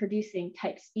toxin producing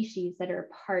type species that are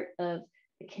part of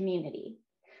the community.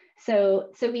 So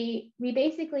we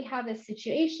basically have a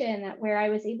situation where I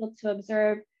was able to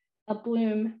observe a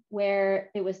bloom where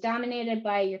it was dominated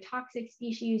by your toxic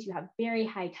species. You have very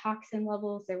high toxin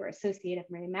levels. There were associated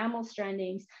marine mammal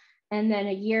strandings. And then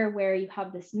a year where you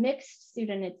have this mixed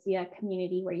Pseudonychia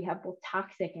community where you have both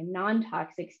toxic and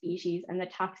non-toxic species, and the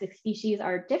toxic species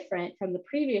are different from the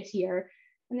previous year,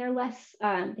 and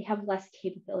they have less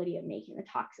capability of making the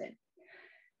toxin.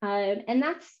 And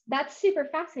that's super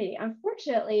fascinating.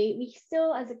 Unfortunately, we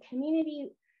still, as a community,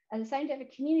 as a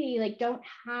scientific community, don't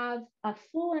have a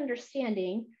full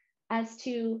understanding as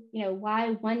to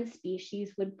why one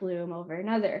species would bloom over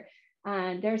another.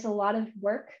 There's a lot of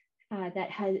work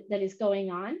that is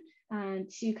going on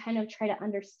to kind of try to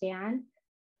understand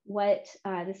what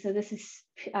so this is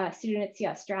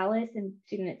Pseudonychia australis and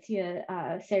Pseudonychia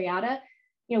seriata.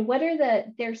 What are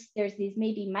there's these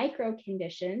maybe micro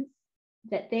conditions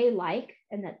that they like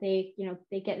and that they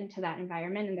get into that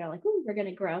environment and they're like, oh, we're going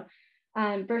to grow,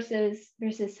 versus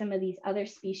some of these other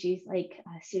species like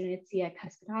Pseudonychia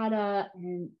cuspidata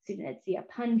and Pseudonychia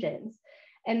pungens.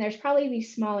 And there's probably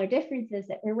these smaller differences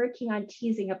that we're working on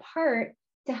teasing apart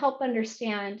to help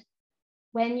understand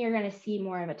when you're going to see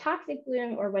more of a toxic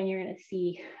bloom or when you're going to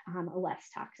see a less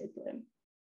toxic bloom.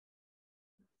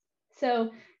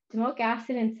 So domoic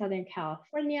acid in Southern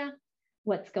California,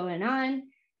 what's going on?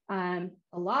 A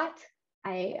lot.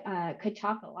 I could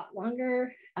talk a lot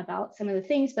longer about some of the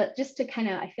things, but just to kind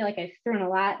of, I feel like I've thrown a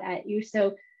lot at you.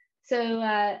 So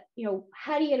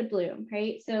how do you get a bloom,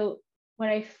 right? So what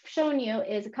I've shown you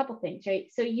is a couple things, right?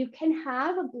 So you can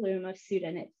have a bloom of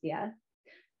Pseudonychia,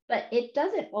 but it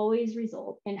doesn't always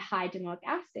result in high domoic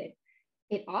acid.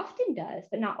 It often does,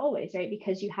 but not always, right?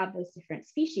 Because you have those different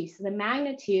species. So the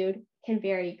magnitude can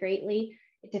vary greatly.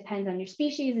 It depends on your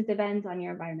species. It depends on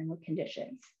your environmental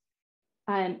conditions.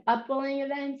 Upwelling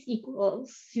events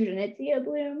equals Pseudonychia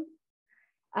bloom.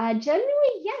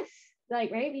 Generally, yes,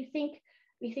 right? We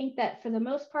think that for the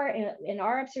most part in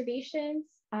our observations,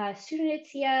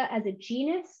 Pseudonychia as a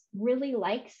genus really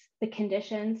likes the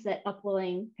conditions that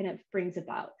upwelling kind of brings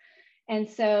about. And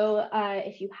so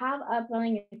if you have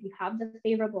upwelling, if you have the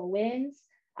favorable winds,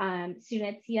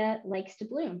 Pseudonychia likes to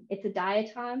bloom. It's a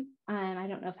diatom. I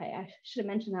don't know if I should have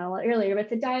mentioned that a lot earlier,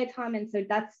 but it's a diatom. And so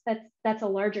that's a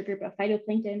larger group of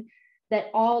phytoplankton that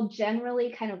all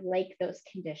generally kind of like those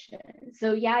conditions.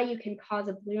 So yeah, you can cause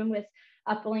a bloom with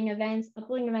upwelling events.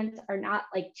 Upwelling events are not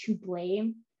to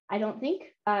blame, I don't think.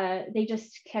 They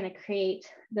just kind of create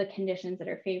the conditions that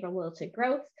are favorable to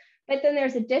growth. But then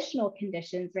there's additional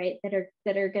conditions, right,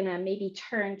 that are gonna maybe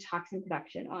turn toxin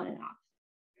production on and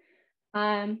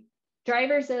off.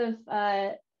 Drivers of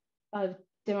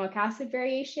domoic acid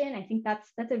variation, I think that's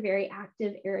a very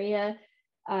active area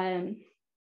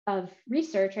of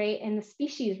research, right? And the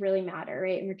species really matter,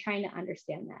 right? And we're trying to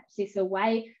understand that. So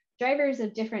why drivers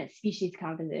of different species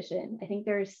composition? I think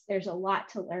there's a lot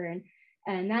to learn.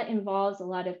 And that involves a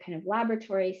lot of kind of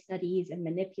laboratory studies and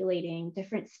manipulating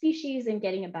different species and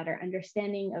getting a better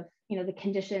understanding of the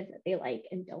conditions that they like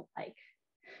and don't like.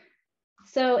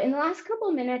 So in the last couple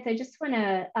of minutes, I just want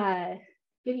to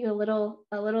give you a little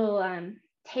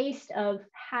taste of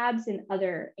HABs in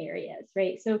other areas,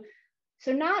 right? So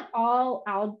So not all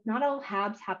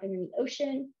HABs happen in the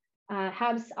ocean.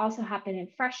 HABs also happen in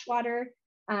freshwater.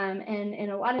 And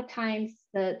a lot of times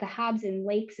the HABs in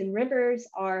lakes and rivers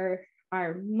are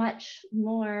much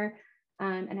more,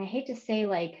 and I hate to say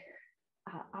like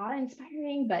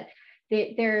awe-inspiring, but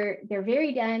they're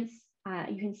very dense.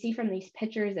 You can see from these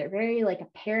pictures, they're very like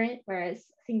apparent, whereas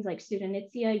things like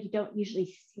Pseudonychia,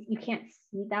 you can't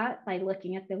see that by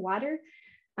looking at the water.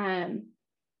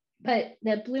 But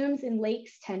the blooms in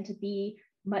lakes tend to be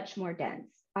much more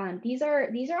dense. These are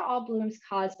all blooms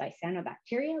caused by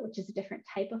cyanobacteria, which is a different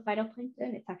type of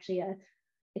phytoplankton. It's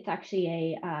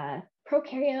actually a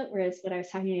prokaryote, whereas what I was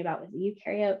talking about was a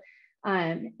eukaryote.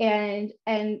 And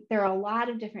there are a lot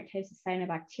of different types of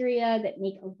cyanobacteria that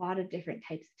make a lot of different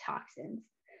types of toxins.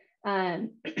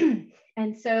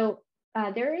 And so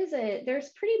there's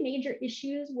pretty major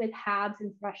issues with HABs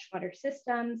in freshwater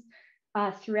systems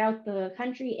throughout the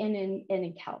country and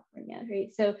in California,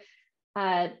 right? So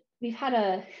we've had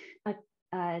a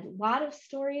lot of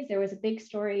stories. There was a big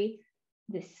story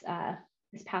this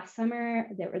past summer.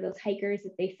 There were those hikers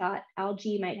that they thought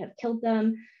algae might have killed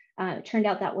them. It turned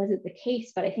out that wasn't the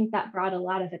case, but I think that brought a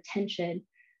lot of attention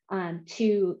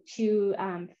to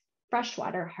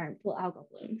freshwater harmful algal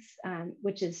blooms,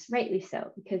 which is rightly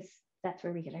so, because that's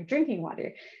where we get our drinking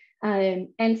water.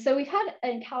 And so we've had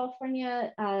in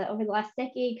California over the last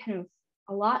decade kind of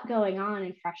a lot going on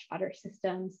in freshwater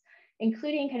systems,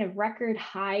 including kind of record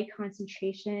high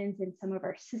concentrations in some of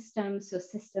our systems. So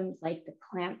systems like the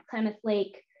Klamath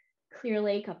Lake, Clear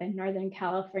Lake up in Northern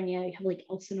California, you have Lake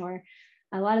Elsinore,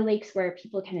 a lot of lakes where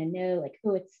people kind of know like,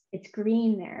 oh, it's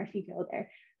green there if you go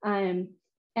there. And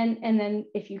then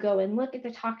if you go and look at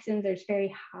the toxins, there's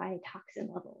very high toxin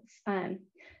levels.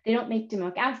 They don't make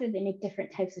domoic acid, they make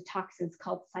different types of toxins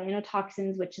called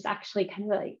cyanotoxins, which is actually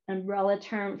kind of like an umbrella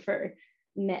term for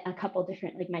a couple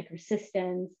different like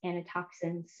microsystems,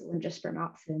 anatoxins,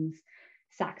 cylindrospermopsins,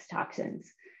 saxitoxins.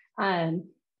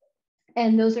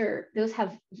 And those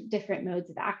have different modes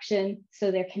of action.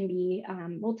 So there can be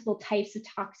multiple types of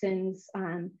toxins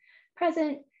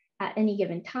present at any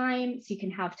given time. So you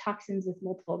can have toxins with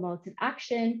multiple modes of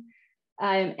action.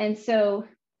 And so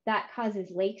that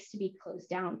causes lakes to be closed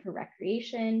down for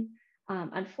recreation.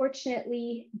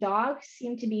 Unfortunately, dogs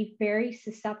seem to be very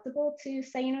susceptible to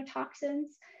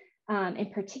cyanotoxins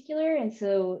in particular. And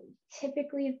so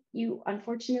typically you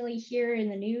unfortunately hear in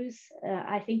the news,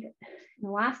 I think in the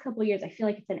last couple of years, I feel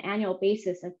like it's an annual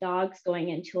basis of dogs going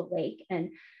into a lake and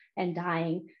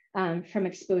dying from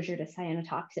exposure to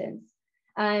cyanotoxins.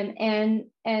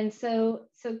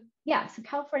 So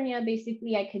California,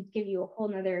 basically, I could give you a whole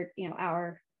nother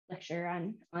hour lecture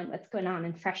on what's going on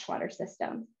in freshwater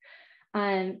systems.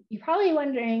 You're probably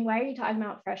wondering, why are you talking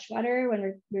about freshwater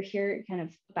when we're here kind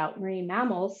of about marine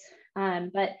mammals?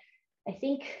 But I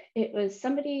think it was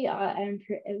somebody,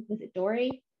 was it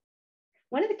Dory?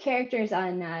 One of the characters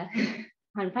on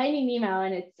on Finding Nemo,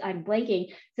 and I'm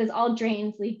blanking, says all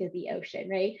drains lead to the ocean,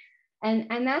 right?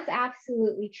 And that's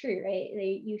absolutely true, right?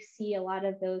 You see a lot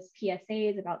of those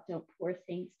PSAs about don't pour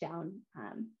things down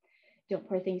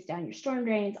your storm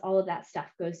drains. All of that stuff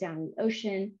goes down in the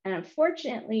ocean. And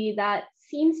unfortunately, that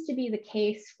seems to be the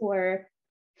case for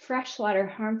freshwater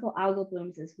harmful algal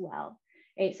blooms as well.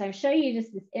 Right? So I'm showing you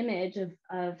just this image of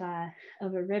a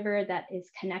river that is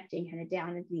connecting kind of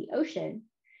down into the ocean,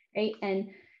 right? And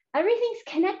everything's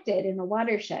connected in the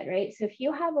watershed, right? So if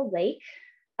you have a lake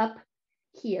up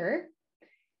here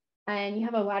and you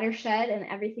have a watershed and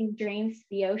everything drains to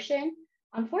the ocean,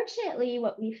 unfortunately,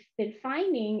 what we've been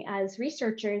finding as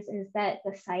researchers is that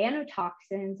the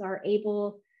cyanotoxins are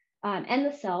able, and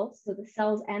the cells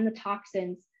and the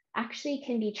toxins actually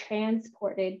can be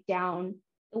transported down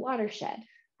the watershed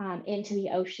into the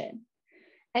ocean.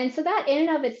 And so that in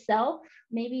and of itself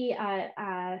maybe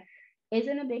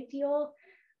isn't a big deal.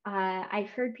 I've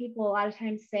heard people a lot of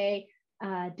times say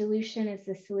dilution is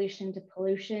the solution to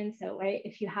pollution. So right,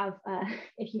 if you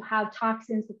have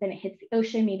toxins, but then it hits the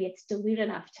ocean, maybe it's dilute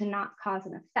enough to not cause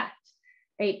an effect,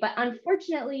 right? But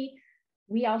unfortunately,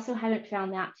 we also haven't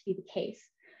found that to be the case.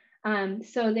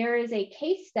 So there is a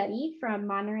case study from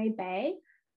Monterey Bay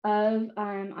of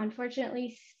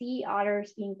unfortunately sea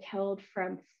otters being killed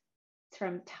from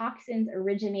toxins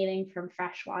originating from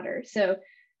fresh water. So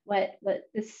what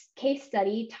this case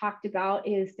study talked about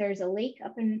is there's a lake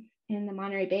up in the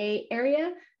Monterey Bay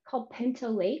area called Pinto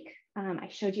Lake. I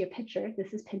showed you a picture.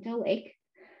 This is Pinto Lake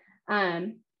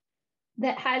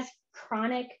that has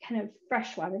chronic kind of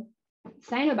freshwater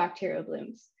cyanobacterial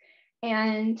blooms.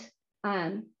 And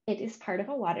it is part of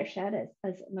a watershed,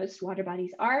 as most water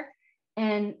bodies are.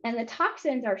 And the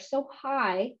toxins are so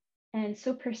high and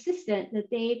so persistent that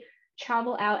they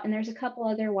travel out, and there's a couple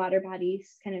other water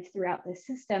bodies kind of throughout the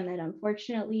system that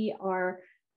unfortunately are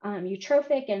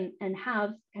eutrophic and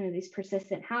have kind of these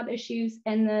persistent HAB issues.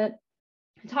 And the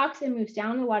toxin moves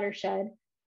down the watershed,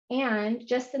 and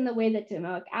just in the way that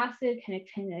domoic acid can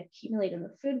accumulate in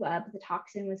the food web, the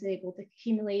toxin was able to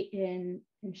accumulate in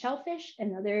shellfish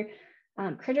and other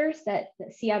critters that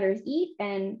sea otters eat,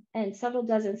 and several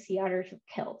dozen sea otters were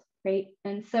killed, right?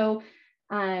 And so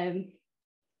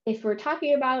if we're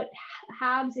talking about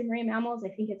HABs in marine mammals, I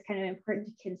think it's kind of important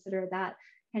to consider that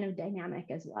kind of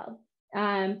dynamic as well.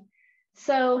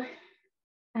 So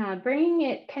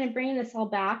bringing this all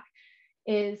back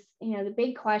is, the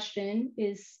big question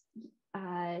is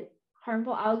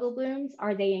harmful algal blooms,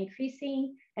 are they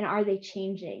increasing and are they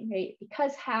changing, right?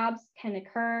 Because HABs can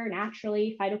occur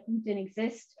naturally, phytoplankton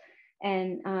exists,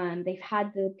 and they've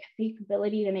had the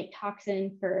capability to make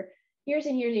toxin for years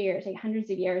and years and years, like hundreds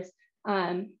of years.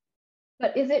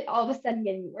 But is it all of a sudden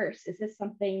getting worse? Is this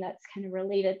something that's kind of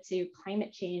related to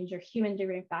climate change or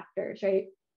human-driven factors, right?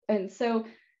 And so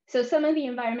some of the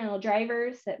environmental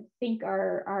drivers that I think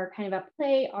are kind of at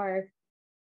play are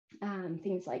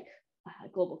things like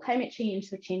global climate change,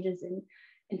 so changes in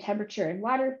temperature and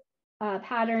water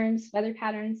patterns, weather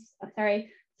patterns,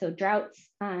 so droughts,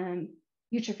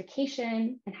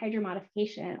 eutrophication and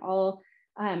hydromodification, all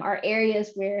are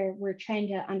areas where we're trying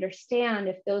to understand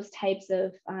if those types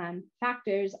of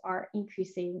factors are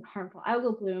increasing harmful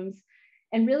algal blooms,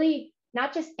 and really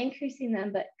not just increasing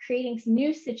them, but creating some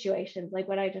new situations like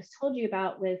what I just told you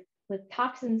about with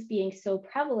toxins being so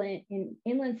prevalent in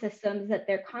inland systems that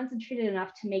they're concentrated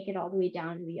enough to make it all the way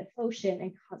down to the ocean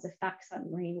and cause effects on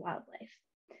marine wildlife,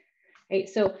 right?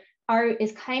 So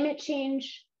is climate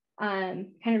change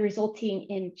kind of resulting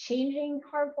in changing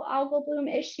harmful algal bloom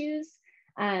issues?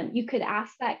 You could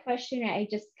ask that question. I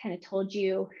just kind of told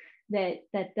you that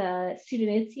the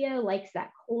Pseudonychia likes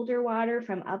that colder water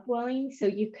from upwelling. So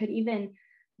you could even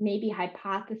maybe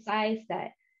hypothesize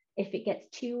that if it gets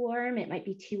too warm, it might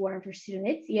be too warm for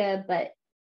Pseudonychia, but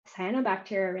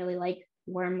cyanobacteria really like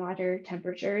warm water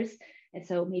temperatures. And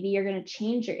so maybe you're going to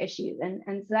change your issues. And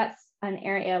so that's an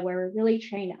area where we're really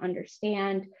trying to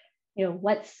understand,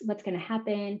 what's going to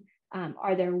happen.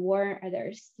 Are there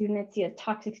Pseudonychia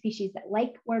toxic species that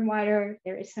like warm water?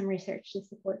 There is some research to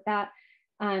support that.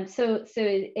 So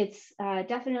it's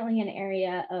definitely an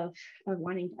area of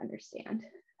wanting to understand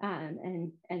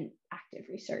and active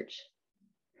research.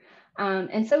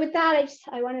 And so with that,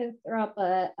 I want to throw up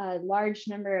a large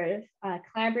number of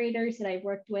collaborators that I've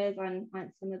worked with on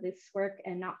some of this work,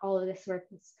 and not all of this work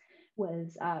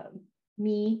was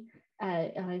me.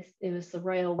 It was the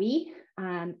royal we,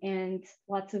 and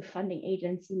lots of funding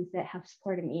agencies that have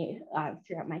supported me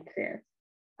throughout my career.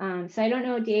 So I don't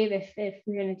know, Dave, if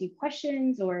we're going to do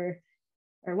questions or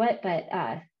what, but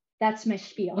that's my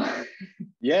spiel.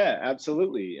 Yeah,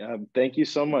 absolutely. Thank you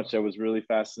so much. That was really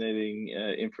fascinating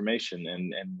information,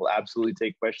 and we'll absolutely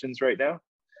take questions right now,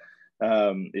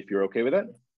 if you're okay with that.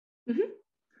 Mm-hmm.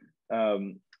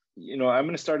 I'm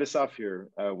going to start us off here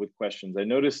with questions. I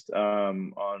noticed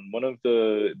on one of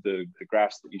the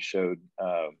graphs that you showed,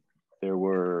 there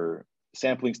were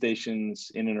sampling stations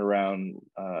in and around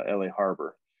LA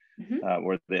Harbor, mm-hmm.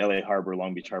 Or the LA Harbor,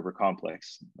 Long Beach Harbor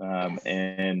complex. Yes.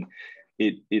 And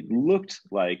it looked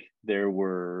like there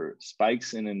were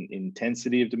spikes in an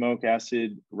intensity of domoic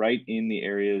acid right in the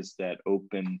areas that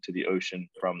open to the ocean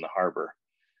from the harbor.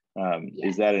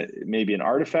 Yes. Is that maybe an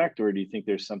artifact, or do you think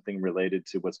there's something related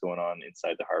to what's going on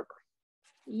inside the harbor?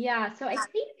 Yeah, so I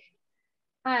think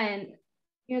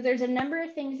there's a number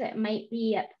of things that might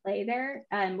be at play there.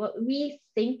 What we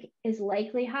think is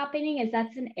likely happening is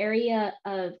that's an area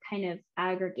of kind of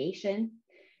aggregation.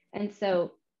 And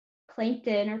so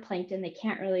plankton, they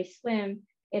can't really swim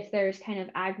if there's kind of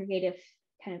aggregative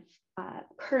kind of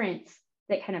currents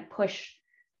that kind of push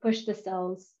the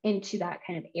cells into that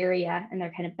kind of area, and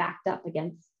they're kind of backed up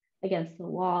against the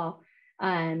wall.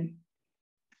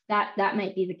 That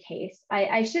might be the case.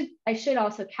 I should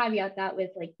also caveat that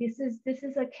with, like, this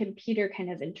is a computer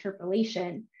kind of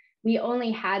interpolation. We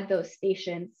only had those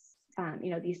stations,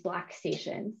 these black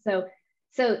stations. So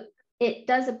it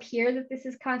does appear that this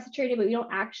is concentrated, but we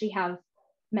don't actually have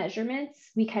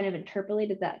measurements. We kind of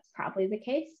interpolated that's probably the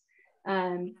case.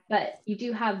 But you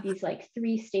do have these like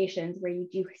 3 stations where you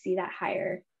do see that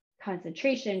higher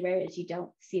concentration, whereas you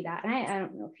don't see that. And I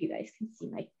don't know if you guys can see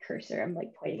my cursor. I'm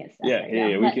like pointing at stuff.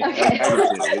 Yeah, we can. Okay. I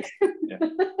can see it. Yeah.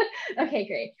 Okay,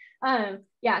 great.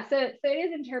 So it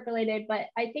is interpolated, but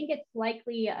I think it's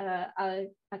likely a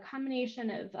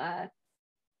combination of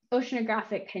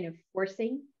oceanographic kind of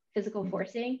forcing, physical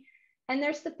forcing. And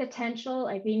there's the potential,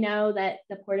 like we know that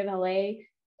the Port of LA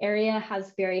area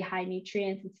has very high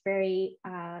nutrients. It's very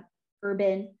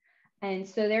urban. And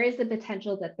so there is the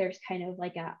potential that there's kind of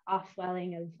like a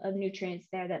offwelling of nutrients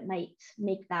there that might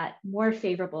make that more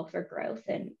favorable for growth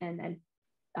and then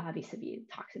obviously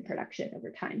toxin production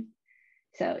over time.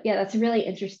 So yeah, that's a really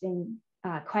interesting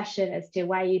question as to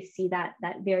why you see that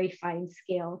very fine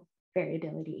scale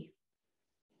variability.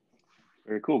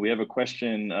 Very cool. We have a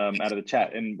question out of the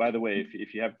chat. And by the way,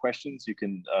 if you have questions, you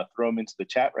can throw them into the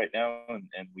chat right now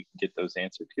and we can get those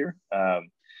answered here. I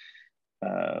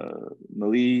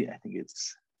think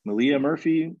it's Malia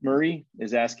Murray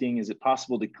is asking, is it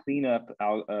possible to clean up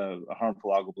a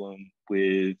harmful algal bloom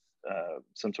with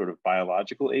some sort of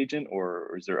biological agent,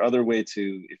 or is there other way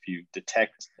to, if you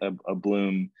detect a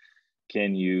bloom,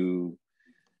 can you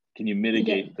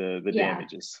mitigate the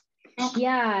damages?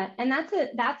 Yeah, and that's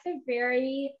a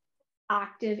very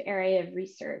active area of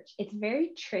research. It's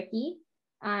very tricky.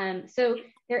 So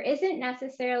there isn't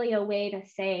necessarily a way to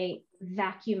say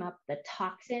vacuum up the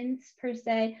toxins per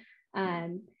se.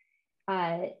 And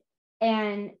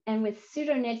with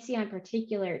Pseudonychia in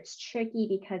particular, it's tricky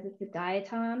because it's a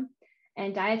diatom,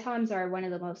 and diatoms are one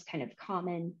of the most kind of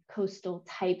common coastal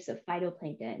types of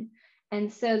phytoplankton.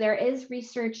 And so there is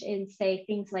research in, say,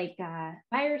 things like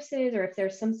viruses, or if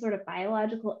there's some sort of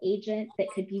biological agent that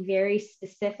could be very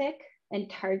specific and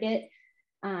target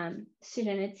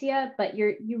Pseudonychia, but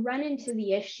you run into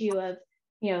the issue of,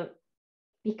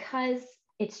 because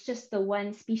it's just the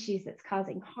one species that's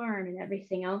causing harm and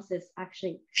everything else is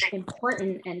actually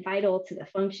important and vital to the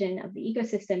function of the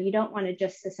ecosystem, you don't want to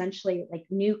just essentially like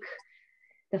nuke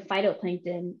the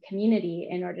phytoplankton community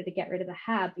in order to get rid of the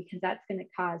HAB, because that's going to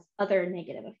cause other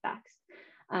negative effects.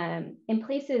 In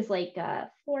places like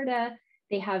Florida,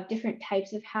 they have different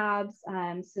types of HABs.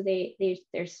 So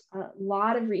there's a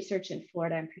lot of research in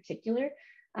Florida in particular,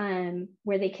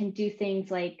 where they can do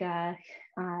things like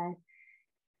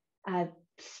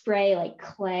spray like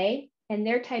clay, and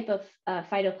their type of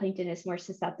phytoplankton is more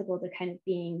susceptible to kind of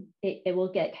being, it will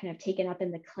get kind of taken up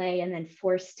in the clay and then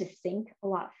forced to sink a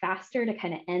lot faster to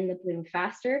kind of end the bloom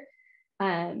faster.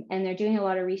 And they're doing a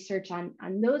lot of research on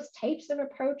those types of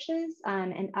approaches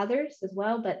and others as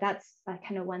well, but that's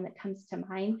kind of one that comes to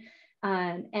mind.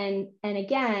 And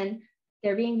again,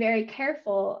 they're being very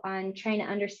careful on trying to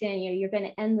understand, you're going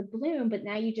to end the bloom, but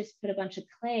now you just put a bunch of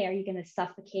clay. Are you going to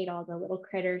suffocate all the little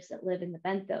critters that live in the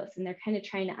benthos? And they're kind of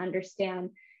trying to understand,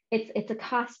 it's a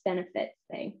cost benefit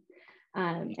thing.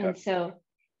 And so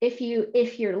if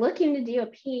you're looking to do a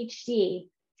PhD,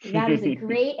 that is a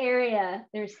great area.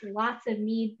 There's lots of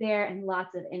need there and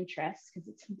lots of interest because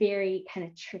it's very kind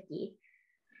of tricky.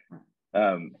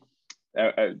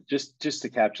 Just to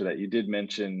capture that, you did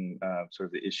mention sort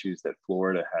of the issues that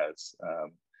Florida has.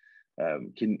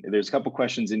 There's a couple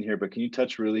questions in here, but can you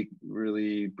touch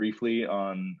really briefly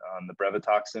on the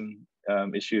brevetoxin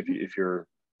issue, if you're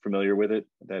familiar with it,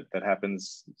 that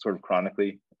happens sort of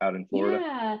chronically out in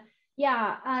Florida?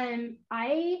 Yeah.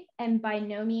 I am by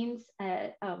no means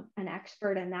an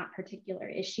expert in that particular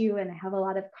issue, and I have a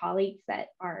lot of colleagues that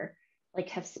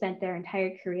have spent their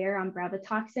entire career on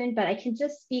brevetoxin, but I can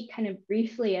just speak kind of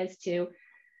briefly as to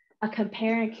a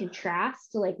compare and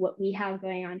contrast to like what we have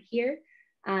going on here.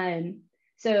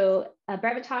 So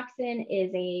brevetoxin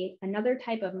is another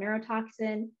type of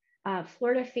neurotoxin.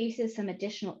 Florida faces some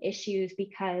additional issues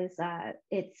because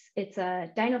it's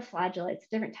a dinoflagella. It's a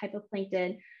different type of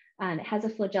plankton. It has a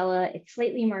flagella. It's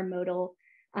slightly more motile.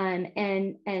 And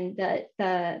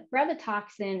the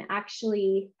brevetoxin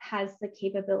actually has the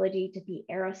capability to be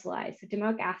aerosolized. So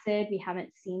domoic acid, we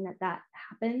haven't seen that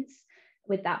happens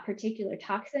with that particular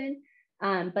toxin,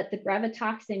 but the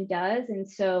brevetoxin does. And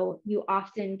so you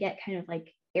often get kind of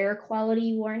like air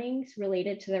quality warnings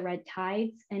related to the red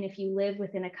tides. And if you live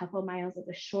within a couple of miles of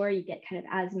the shore, you get kind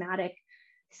of asthmatic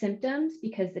symptoms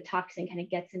because the toxin kind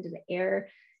of gets into the air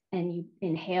and you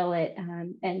inhale it.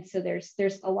 And so there's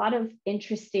a lot of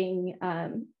interesting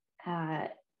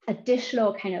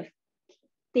additional kind of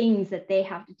things that they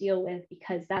have to deal with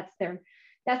because that's their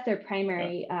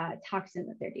primary toxin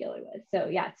that they're dealing with. So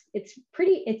yeah, it's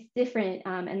different.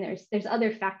 And there's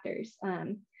other factors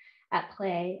at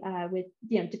play with,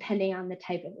 depending on the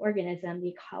type of organism. The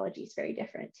ecology is very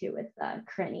different too with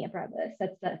Karenia brevis.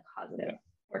 That's the causative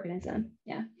organism.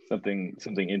 Yeah.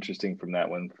 Something interesting from that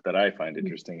one that I find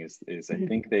interesting is I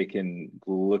think they can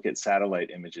look at satellite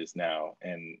images now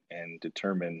and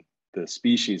determine the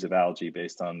species of algae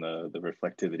based on the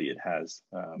reflectivity it has.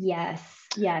 Yes,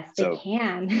 they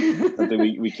can.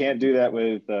 we can't do that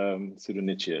with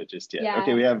Pseudonychia just yet. Yeah,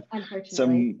 okay, we have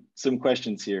some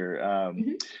questions here.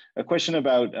 A question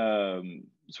about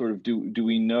sort of do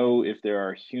we know if there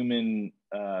are human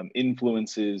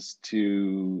influences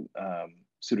to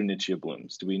pseudonychia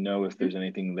blooms? Do we know if there's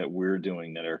anything that we're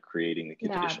doing that are creating the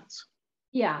conditions?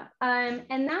 Yeah,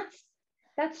 and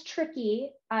that's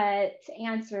tricky to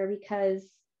answer because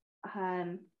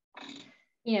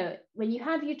you know, when you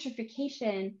have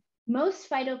eutrophication, most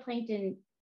phytoplankton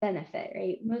benefit,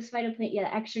 right? Most phytoplankton,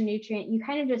 yeah, extra nutrient. You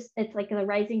kind of just, it's like the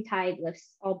rising tide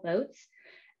lifts all boats,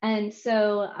 and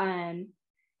so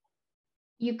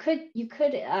you could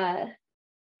intuit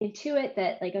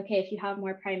that, like, okay, if you have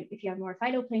more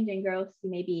phytoplankton growth, you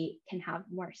maybe can have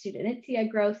more pseudonychia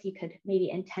growth. You could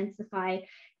maybe intensify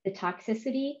the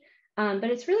toxicity, but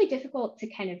it's really difficult to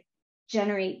kind of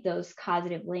generate those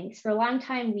causative links. For a long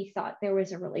time, we thought there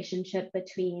was a relationship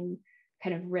between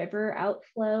kind of river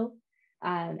outflow,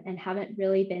 and haven't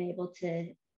really been able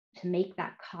to make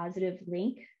that causative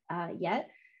link yet.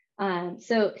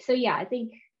 So yeah, I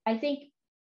think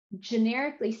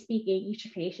generically speaking,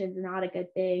 eutrophication is not a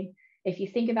good thing. If you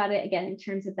think about it again in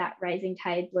terms of that rising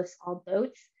tide lifts all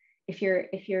boats, if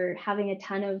you're having a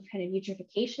ton of kind of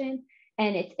eutrophication,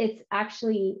 and it's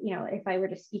actually, you know, if I were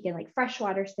to speak in like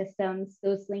freshwater systems,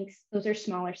 those links, those are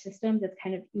smaller systems. It's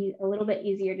kind of a little bit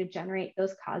easier to generate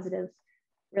those causative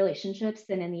relationships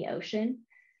than in the ocean.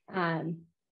 And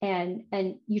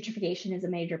eutrophication is a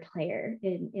major player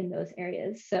in those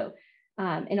areas. So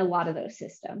in a lot of those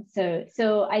systems.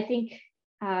 So I think,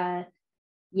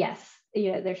 yes,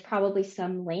 you know, there's probably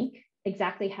some link.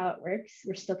 Exactly how it works,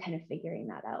 we're still kind of figuring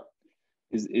that out.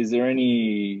 Is there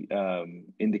any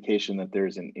indication that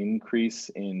there's an increase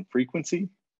in frequency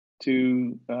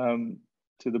to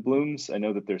the blooms? I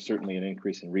know that there's certainly an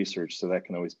increase in research, so that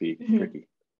can always be tricky.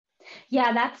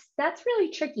 Yeah, that's really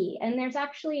tricky. And there's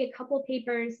actually a couple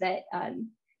papers that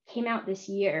came out this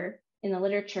year in the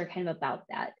literature kind of about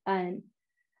that.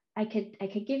 I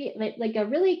could give you like a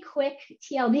really quick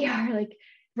TLDR like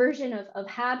version of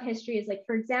HAB history. Is like,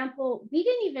 for example, we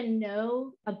didn't even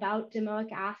know about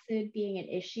domoic acid being an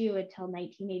issue until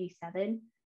 1987.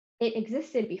 It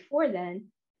existed before then,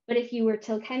 but if you were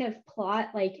to kind of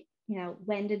plot like, you know,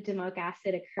 when did domoic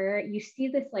acid occur, you see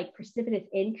this like precipitous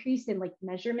increase in like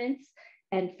measurements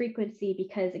and frequency,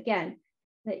 because again,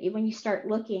 when you start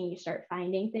looking, you start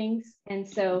finding things. And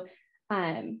so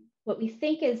what we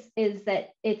think is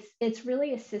that it's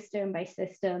really a system by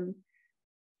system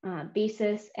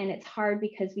basis, and it's hard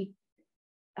because we,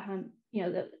 you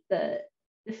know, the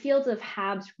fields of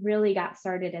HABs really got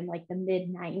started in like the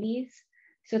mid 90s,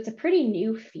 so it's a pretty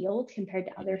new field compared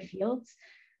to other fields,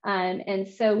 and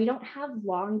so we don't have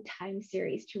long time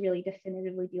series to really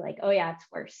definitively be like, oh yeah, it's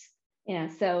worse, you know.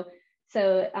 So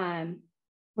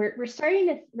we're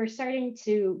starting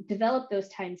to develop those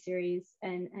time series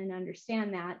and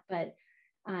understand that, but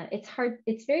it's hard.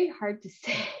 It's very hard to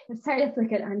say. I'm sorry, it's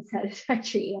like an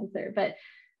unsatisfactory answer, but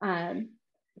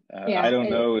yeah, I don't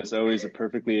know is always a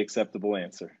perfectly acceptable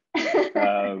answer,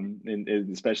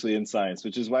 especially in science,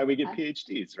 which is why we get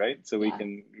PhDs, right? So we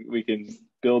can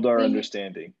build our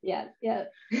understanding. Yeah.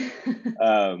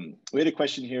 We had a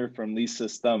question here from Lisa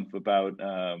Stumpf about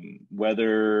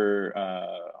whether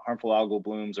harmful algal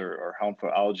blooms or harmful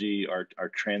algae are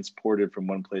transported from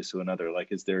one place to another.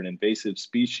 Like, is there an invasive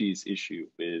species issue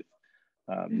with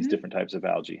these different types of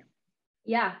algae?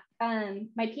 Yeah, my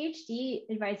PhD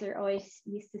advisor always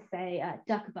used to say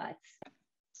duck butts.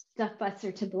 Duck butts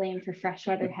are to blame for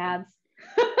freshwater HABs.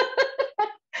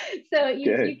 So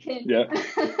you can,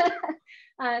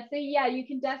 so yeah, you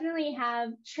can definitely have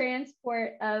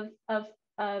transport of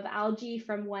algae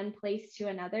from one place to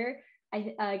another.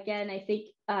 I think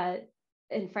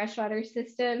in freshwater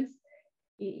systems,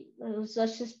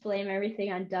 let's just blame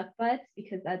everything on duck butts,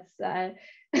 because that's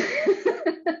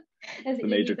it's a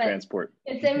major transport.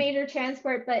 It's a major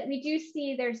transport, but we do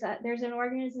see there's an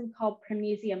organism called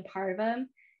Primnesium parvum,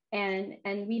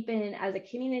 and we've been, as a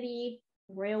community,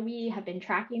 Royal We have been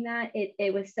tracking that.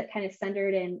 It was kind of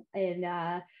centered in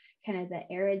kind of the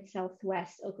arid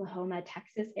Southwest Oklahoma,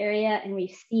 Texas area, and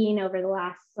we've seen over the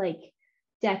last like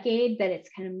decade that it's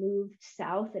kind of moved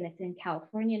south, and it's in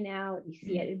California now. We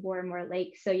see it in more and more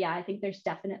lakes. So yeah, I think there's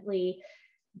definitely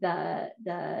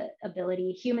the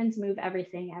ability. Humans move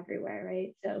everything everywhere,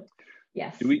 right? So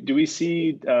yes. Do we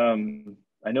see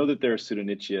I know that there are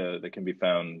pseudonychia that can be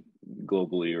found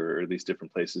globally, or at least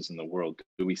different places in the world.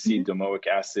 Do we see domoic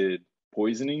acid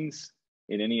poisonings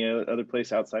in any other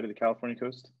place outside of the California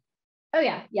coast? Oh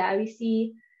yeah, we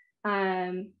see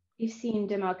you've seen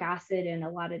domoic acid in a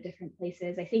lot of different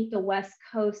places. I think the West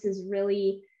Coast is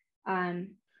really the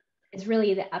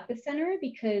epicenter,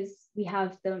 because we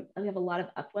have a lot of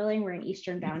upwelling. We're an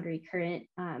eastern boundary current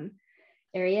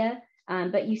area.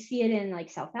 But you see it in like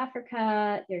South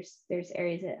Africa. There's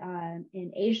areas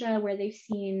in Asia where they've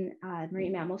seen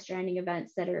marine mammal stranding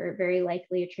events that are very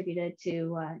likely attributed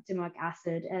to domoic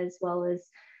acid, as well as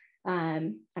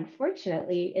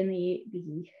unfortunately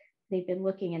they've been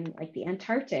looking in like the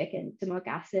Antarctic, and domoic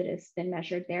acid has been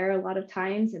measured there a lot of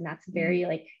times, and that's a very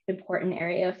like important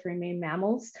area for marine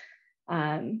mammals.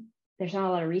 There's not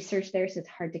a lot of research there, so it's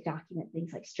hard to document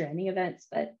things like stranding events,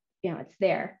 but it's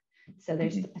there. So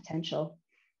there's the potential.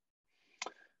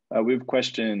 We have a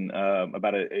question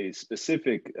about a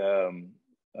specific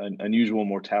unusual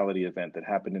mortality event that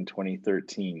happened in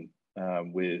 2013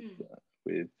 with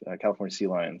California sea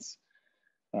lions.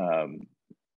 Do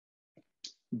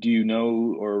you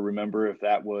know or remember if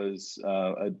that was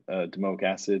a domoic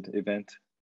acid event?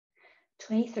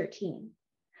 2013.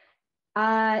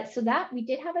 So that we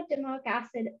did have a domoic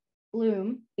acid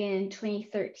bloom in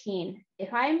 2013.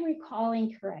 If I'm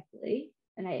recalling correctly,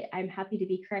 and I'm happy to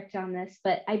be correct on this,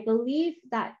 but I believe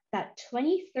that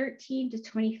 2013 to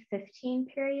 2015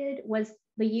 period was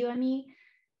the UME,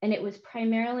 and it was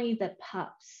primarily the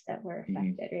pups that were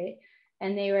affected, right?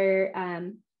 And they were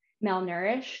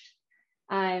malnourished.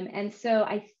 And so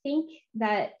I think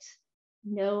that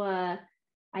NOAA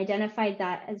identified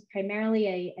that as primarily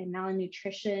a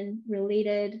malnutrition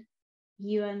related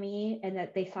UME, and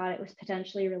that they thought it was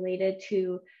potentially related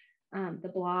to the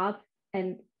blob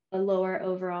and a lower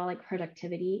overall like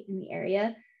productivity in the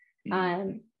area.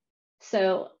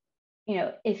 So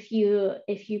if you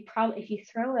throw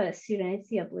a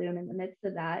Pseudonetia bloom in the midst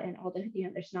of that, and all the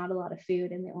there's not a lot of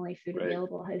food, and the only food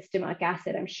available is domoic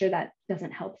acid, I'm sure that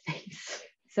doesn't help things.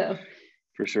 So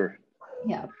for sure.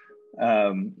 Yeah.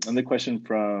 And the question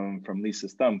from Lisa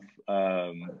Stumpf,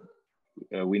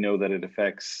 we know that it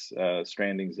affects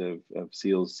strandings of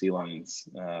seals, sea lions,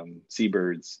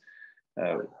 seabirds.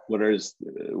 What is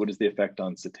the effect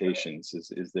on cetaceans?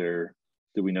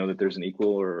 Do we know that there's an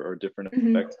equal or different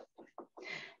effect?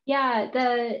 Yeah,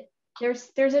 there's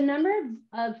a number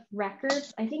of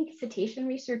records. I think cetacean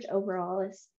research overall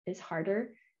is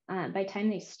harder. By the time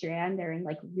they strand, they're in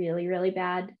like really, really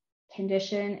bad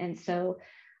condition. And so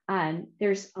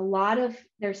there's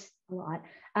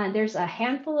a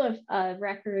handful of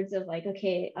records of like,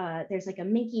 okay, there's like a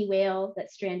minke whale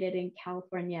that stranded in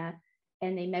California,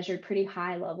 and they measured pretty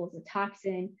high levels of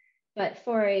toxin. But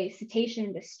for a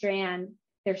cetacean to strand,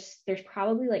 there's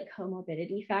probably like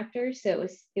comorbidity factors. So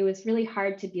it was really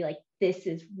hard to be like, this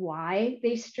is why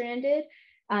they stranded.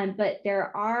 But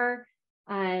there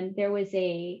was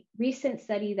a recent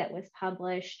study that was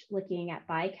published looking at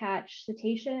bycatch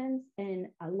cetaceans, and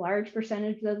a large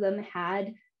percentage of them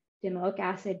had domoic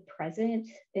acid present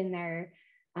in their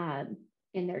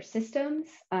systems.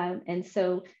 And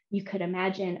so you could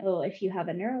imagine, if you have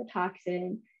a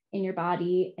neurotoxin in your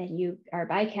body and you are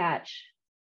bycatch,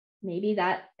 maybe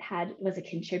that was a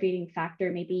contributing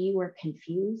factor. Maybe you were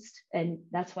confused, and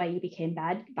that's why you became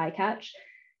bycatch.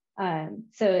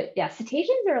 So yeah,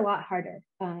 cetaceans are a lot harder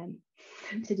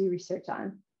to do research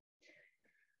on.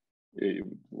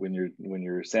 When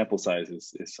your sample size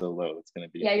is so low, it's going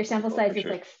to be your sample size is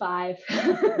like 5.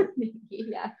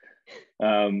 Yeah.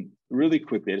 Really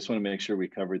quickly, I just want to make sure we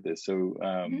covered this. So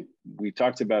we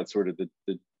talked about sort of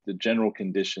the general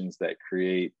conditions that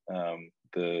create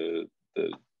the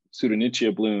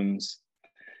Pseudonetia blooms,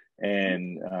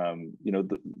 and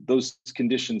those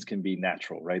conditions can be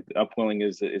natural, right? The upwelling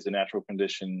is a natural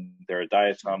condition. There are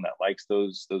diatom that likes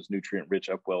those nutrient-rich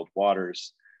upwelled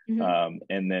waters,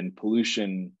 and then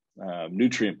pollution,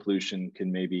 nutrient pollution,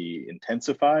 can maybe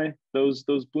intensify those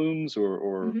blooms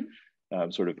or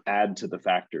sort of add to the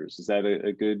factors. Is that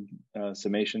a good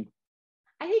summation?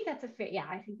 I think that's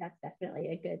I think that's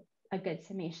definitely a good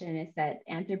summation. Is that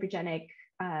anthropogenic?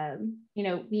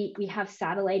 We have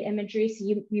satellite imagery. So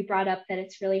you brought up that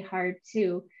it's really hard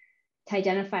to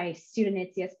identify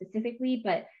Pseudonetia specifically,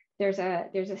 but there's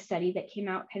a study that came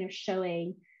out kind of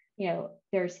showing,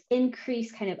 there's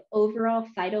increased kind of overall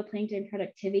phytoplankton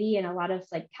productivity in a lot of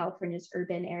like California's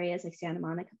urban areas like Santa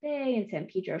Monica Bay and San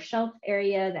Pedro Shelf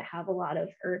area that have a lot of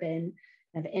urban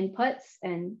kind of inputs,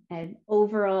 and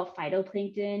overall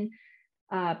phytoplankton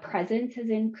presence has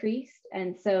increased.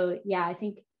 And so, yeah, I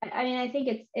think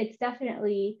it's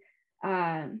definitely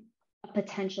a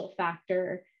potential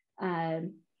factor. I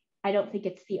don't think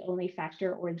it's the only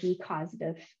factor or the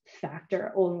causative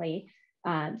factor only,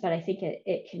 but I think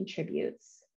it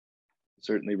contributes.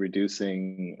 Certainly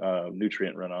reducing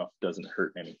nutrient runoff doesn't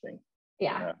hurt anything.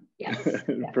 Yeah.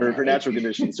 For natural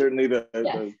conditions, certainly the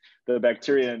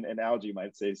bacteria and algae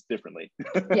might say differently.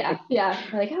 yeah.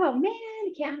 Like, oh man,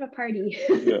 you can't have a party.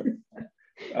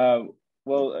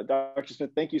 Well, Dr.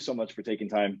 Smith, thank you so much for taking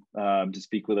time to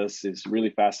speak with us. It's a really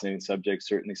fascinating subject,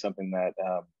 certainly something that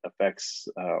affects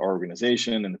our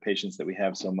organization and the patients that we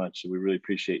have so much. So we really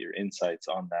appreciate your insights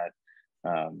on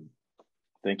that.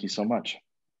 Thank you so much.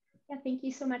 Yeah, thank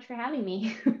you so much for having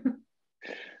me.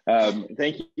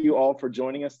 Thank you all for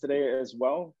joining us today as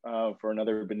well for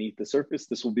another Beneath the Surface.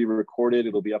 This will be recorded.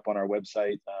 It'll be up on our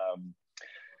website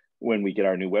when we get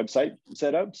our new website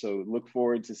set up. So look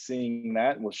forward to seeing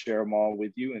that. We'll share them all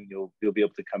with you, and you'll be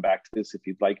able to come back to this if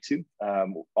you'd like to.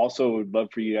 Also, would love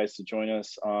for you guys to join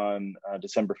us on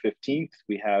December 15th.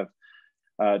 We have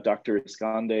Dr.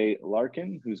 Iskande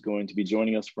Larkin, who's going to be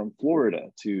joining us from Florida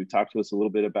to talk to us a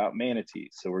little bit about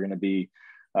manatees. So we're going to be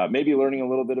maybe learning a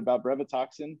little bit about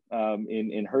brevetoxin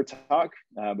in her talk,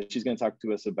 but she's going to talk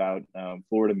to us about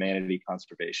Florida manatee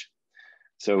conservation.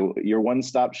 So your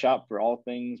one-stop shop for all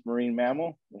things marine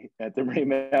mammal at the Marine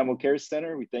Mammal Care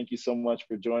Center. We thank you so much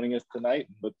for joining us tonight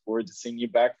and look forward to seeing you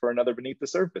back for another Beneath the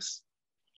Surface.